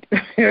 I mean,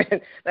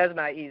 that's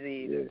not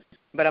easy either.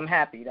 But I'm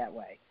happy that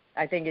way.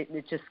 I think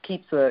it just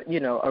keeps a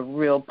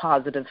real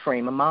positive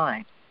frame of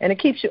mind. And it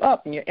keeps you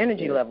up, and your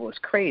energy level is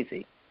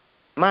crazy.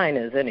 Mine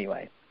is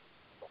anyway.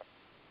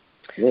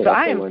 So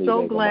I am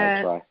so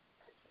glad.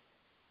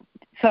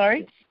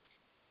 Sorry?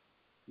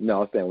 No, I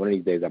was saying one of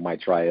these days I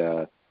might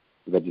try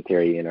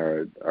vegetarian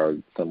or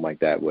something like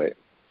that. But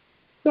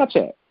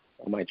Snapchat,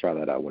 I might try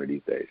that out one of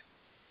these days.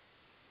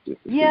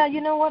 Yeah,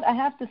 you know what? I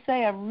have to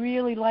say I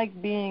really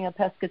like being a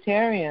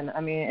pescatarian.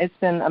 I mean, it's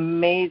been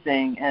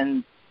amazing,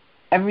 and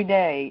every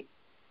day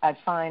I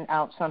find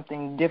out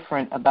something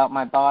different about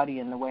my body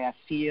and the way I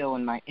feel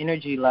and my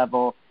energy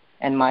level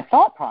and my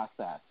thought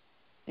process.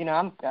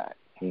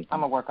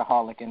 I'm a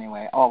workaholic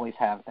anyway, always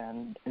have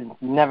been. It's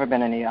never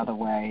been any other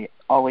way,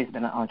 always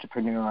been an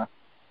entrepreneur.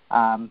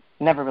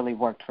 Never really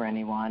worked for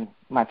anyone.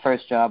 My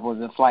first job was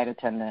a flight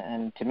attendant,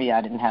 and to me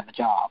I didn't have a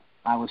job.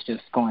 I was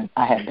just going,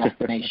 I had a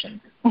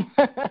destination.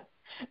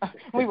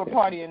 We were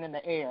partying in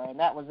the air, and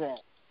that was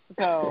it.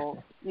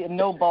 So,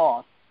 no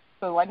boss.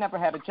 So I never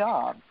had a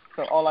job.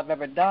 So all I've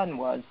ever done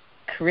was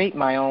create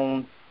my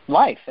own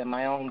life and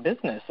my own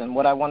business and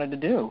what I wanted to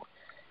do.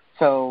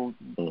 So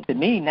to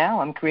me, now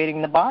I'm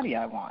creating the body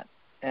I want.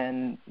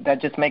 And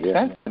that just makes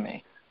sense to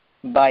me.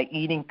 By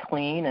eating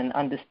clean and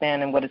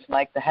understanding what it's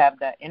like to have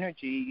that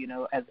energy,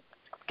 as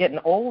getting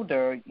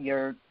older,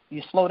 you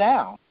slow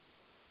down.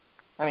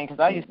 I mean,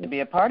 because I used to be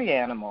a party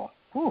animal.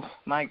 Whew,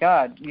 my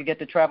God, you get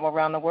to travel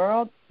around the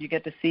world. You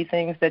get to see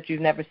things that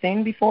you've never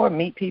seen before,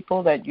 meet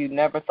people that you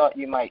never thought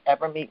you might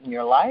ever meet in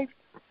your life.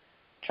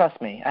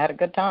 Trust me, I had a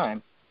good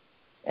time.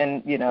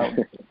 And,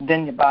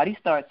 then your body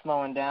starts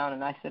slowing down,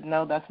 and I said,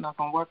 no, that's not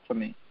going to work for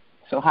me.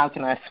 So how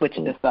can I switch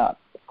this up?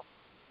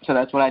 So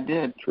that's what I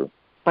did. True.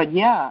 But,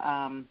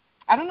 I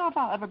don't know if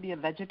I'll ever be a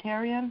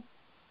vegetarian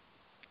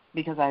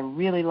because I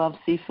really love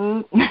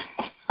seafood.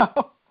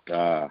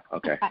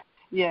 Okay.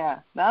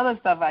 The other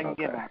stuff I can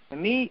give up. The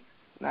meat,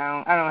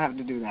 no, I don't have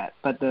to do that.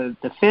 But the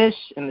fish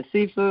and the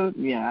seafood,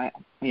 I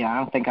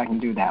don't think I can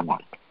do that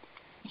one.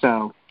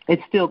 So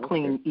it's still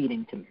clean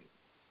eating to me.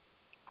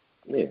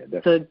 Yeah,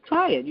 definitely. So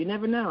try it. You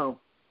never know.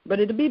 But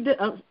it'll be just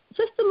a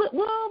little.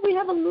 Well, we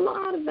have a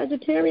lot of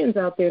vegetarians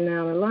out there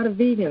now and a lot of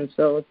vegans,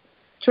 so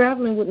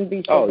traveling wouldn't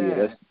be so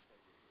bad.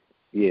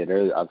 I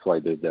feel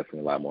like there's definitely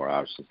a lot more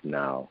options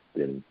now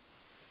than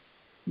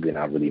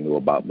I really knew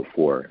about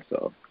before.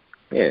 So,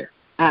 yeah.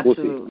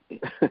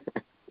 Absolutely.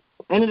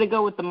 And it'll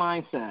go with the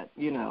mindset,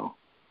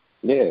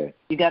 Yeah.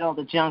 You got all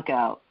the junk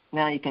out.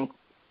 Now you can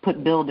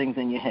put buildings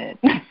in your head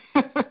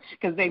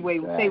because they weigh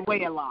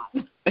a lot.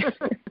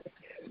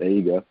 There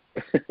you go.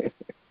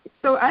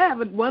 So I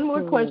have one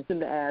more question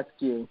to ask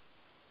you.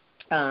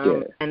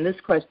 And this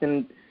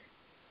question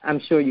I'm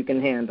sure you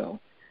can handle.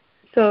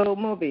 So,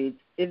 Moby,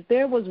 if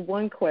there was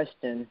one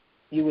question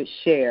you would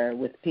share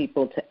with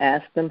people to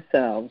ask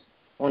themselves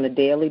on a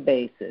daily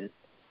basis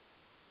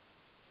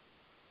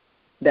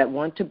that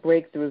want to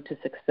break through to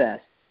success,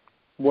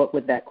 what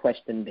would that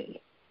question be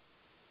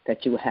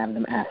that you would have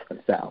them ask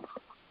themselves?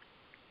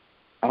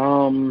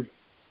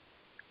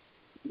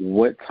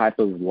 What type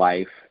of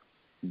life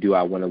do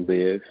I want to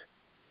live?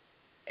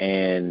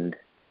 And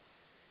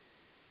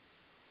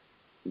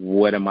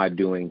what am I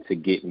doing to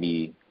get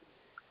me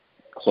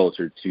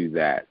closer to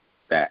that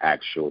that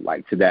actual,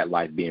 like, to that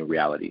life being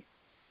reality.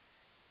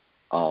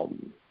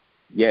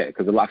 Yeah,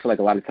 because I feel like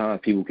a lot of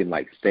times people can,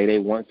 like, say they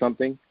want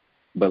something,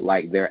 but,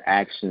 like, their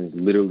actions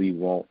literally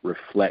won't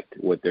reflect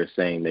what they're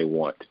saying they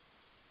want.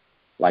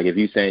 Like, if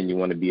you're saying you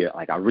want to be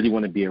I really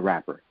want to be a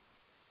rapper,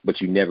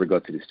 but you never go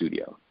to the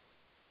studio.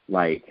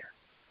 Like,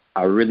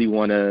 I really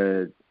want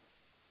to,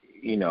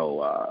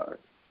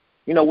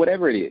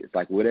 whatever it is,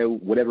 like,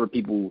 whatever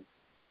people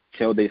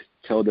tell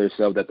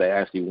themselves that they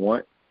actually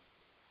want,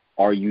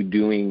 are you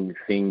doing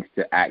things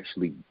to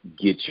actually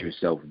get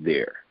yourself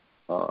there?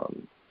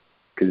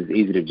 Because it's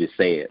easy to just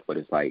say it, but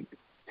it's like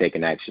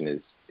taking action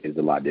is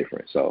a lot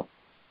different. So,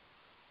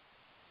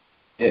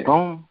 yeah.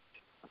 Boom.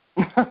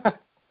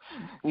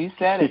 You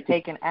said it.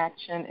 Taking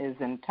action is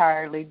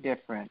entirely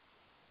different.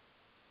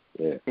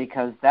 Yeah.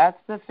 Because that's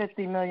the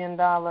 $50 million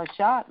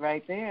shot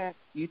right there.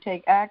 You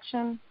take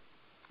action,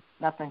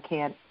 nothing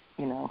can't,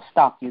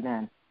 stop you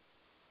then.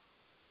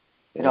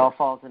 It all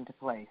falls into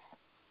place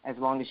as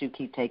long as you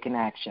keep taking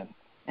action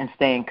and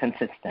staying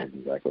consistent.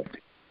 Exactly.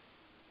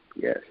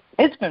 Yes.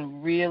 It's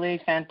been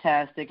really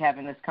fantastic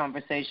having this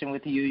conversation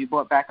with you. You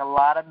brought back a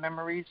lot of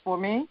memories for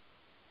me,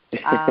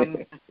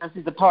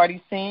 especially the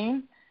party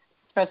scene,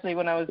 especially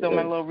when I was doing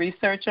my little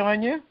research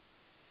on you.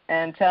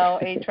 And tell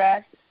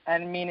A-Track, I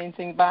didn't mean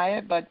anything by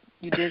it, but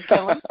you did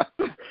kill him.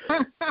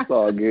 It's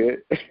all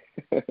good.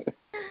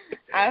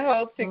 I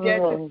hope to get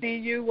to see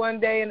you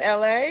one day in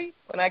L.A.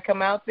 When I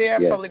come out there.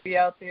 I'll probably be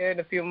out there in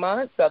a few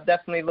months. I'll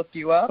definitely look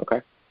you up.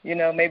 Okay.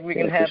 Maybe we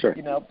can have,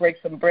 break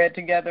some bread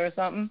together or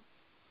something.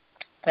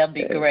 That'd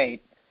be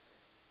great.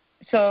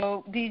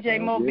 So,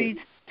 DJ Mo Beats,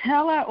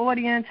 tell our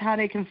audience how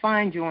they can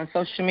find you on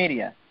social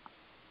media.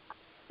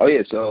 Oh,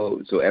 yeah.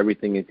 So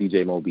everything is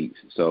DJ Mo Beats.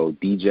 So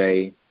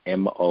DJ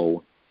MOBEATZ.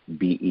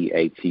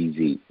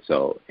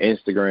 So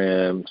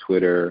Instagram,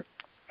 Twitter,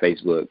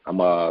 Facebook.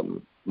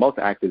 I'm most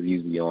active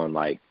usually on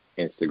like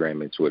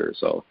Instagram and Twitter.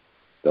 So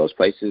those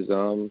places,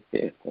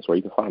 that's where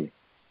you can find me.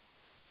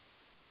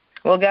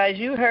 Well, guys,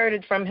 you heard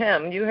it from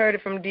him. You heard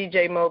it from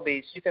DJ Mo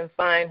Beats. You can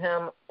find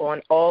him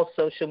on all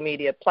social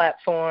media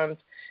platforms,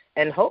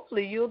 and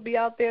hopefully you'll be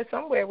out there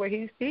somewhere where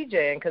he's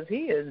DJing because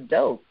he is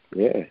dope.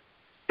 Yeah.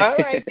 All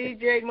right,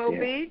 DJ Mo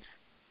Beats.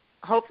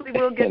 Hopefully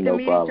we'll get to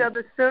meet each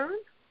other soon.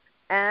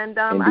 And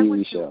I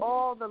wish you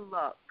all the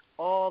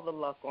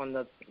luck on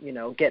the,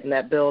 getting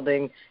that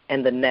building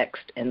and the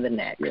next and the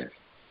next.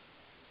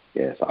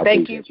 Yes.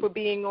 Thank you for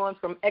being on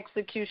From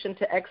Execution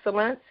to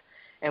Excellence,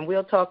 and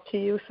we'll talk to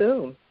you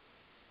soon.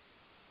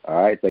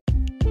 All right.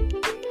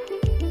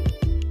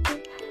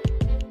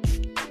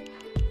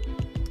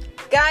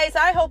 Guys,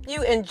 I hope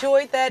you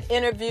enjoyed that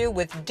interview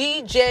with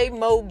DJ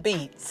Mo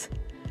Beats.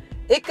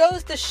 It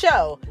goes to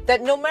show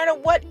that no matter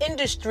what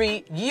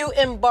industry you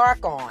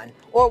embark on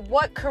or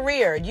what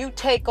career you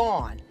take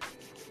on,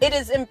 it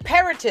is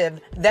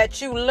imperative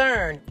that you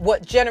learn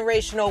what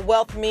generational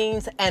wealth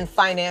means and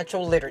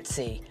financial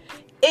literacy.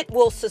 It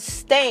will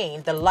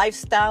sustain the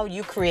lifestyle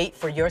you create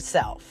for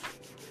yourself.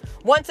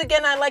 Once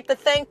again, I'd like to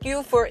thank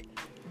you for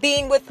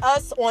being with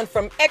us on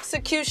From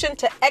Execution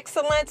to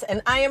Excellence,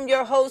 and I am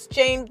your host,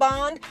 Jane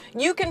Bond.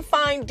 You can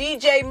find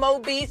DJ Mo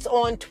Beats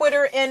on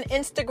Twitter and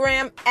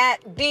Instagram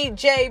at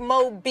DJ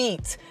Mo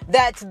Beats.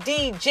 That's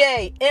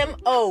DJ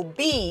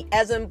MOB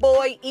as in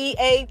boy,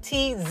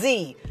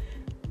 EATZ.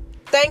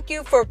 Thank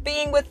you for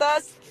being with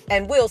us,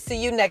 and we'll see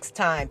you next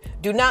time.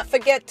 Do not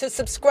forget to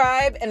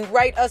subscribe and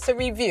write us a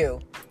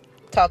review.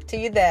 Talk to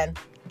you then.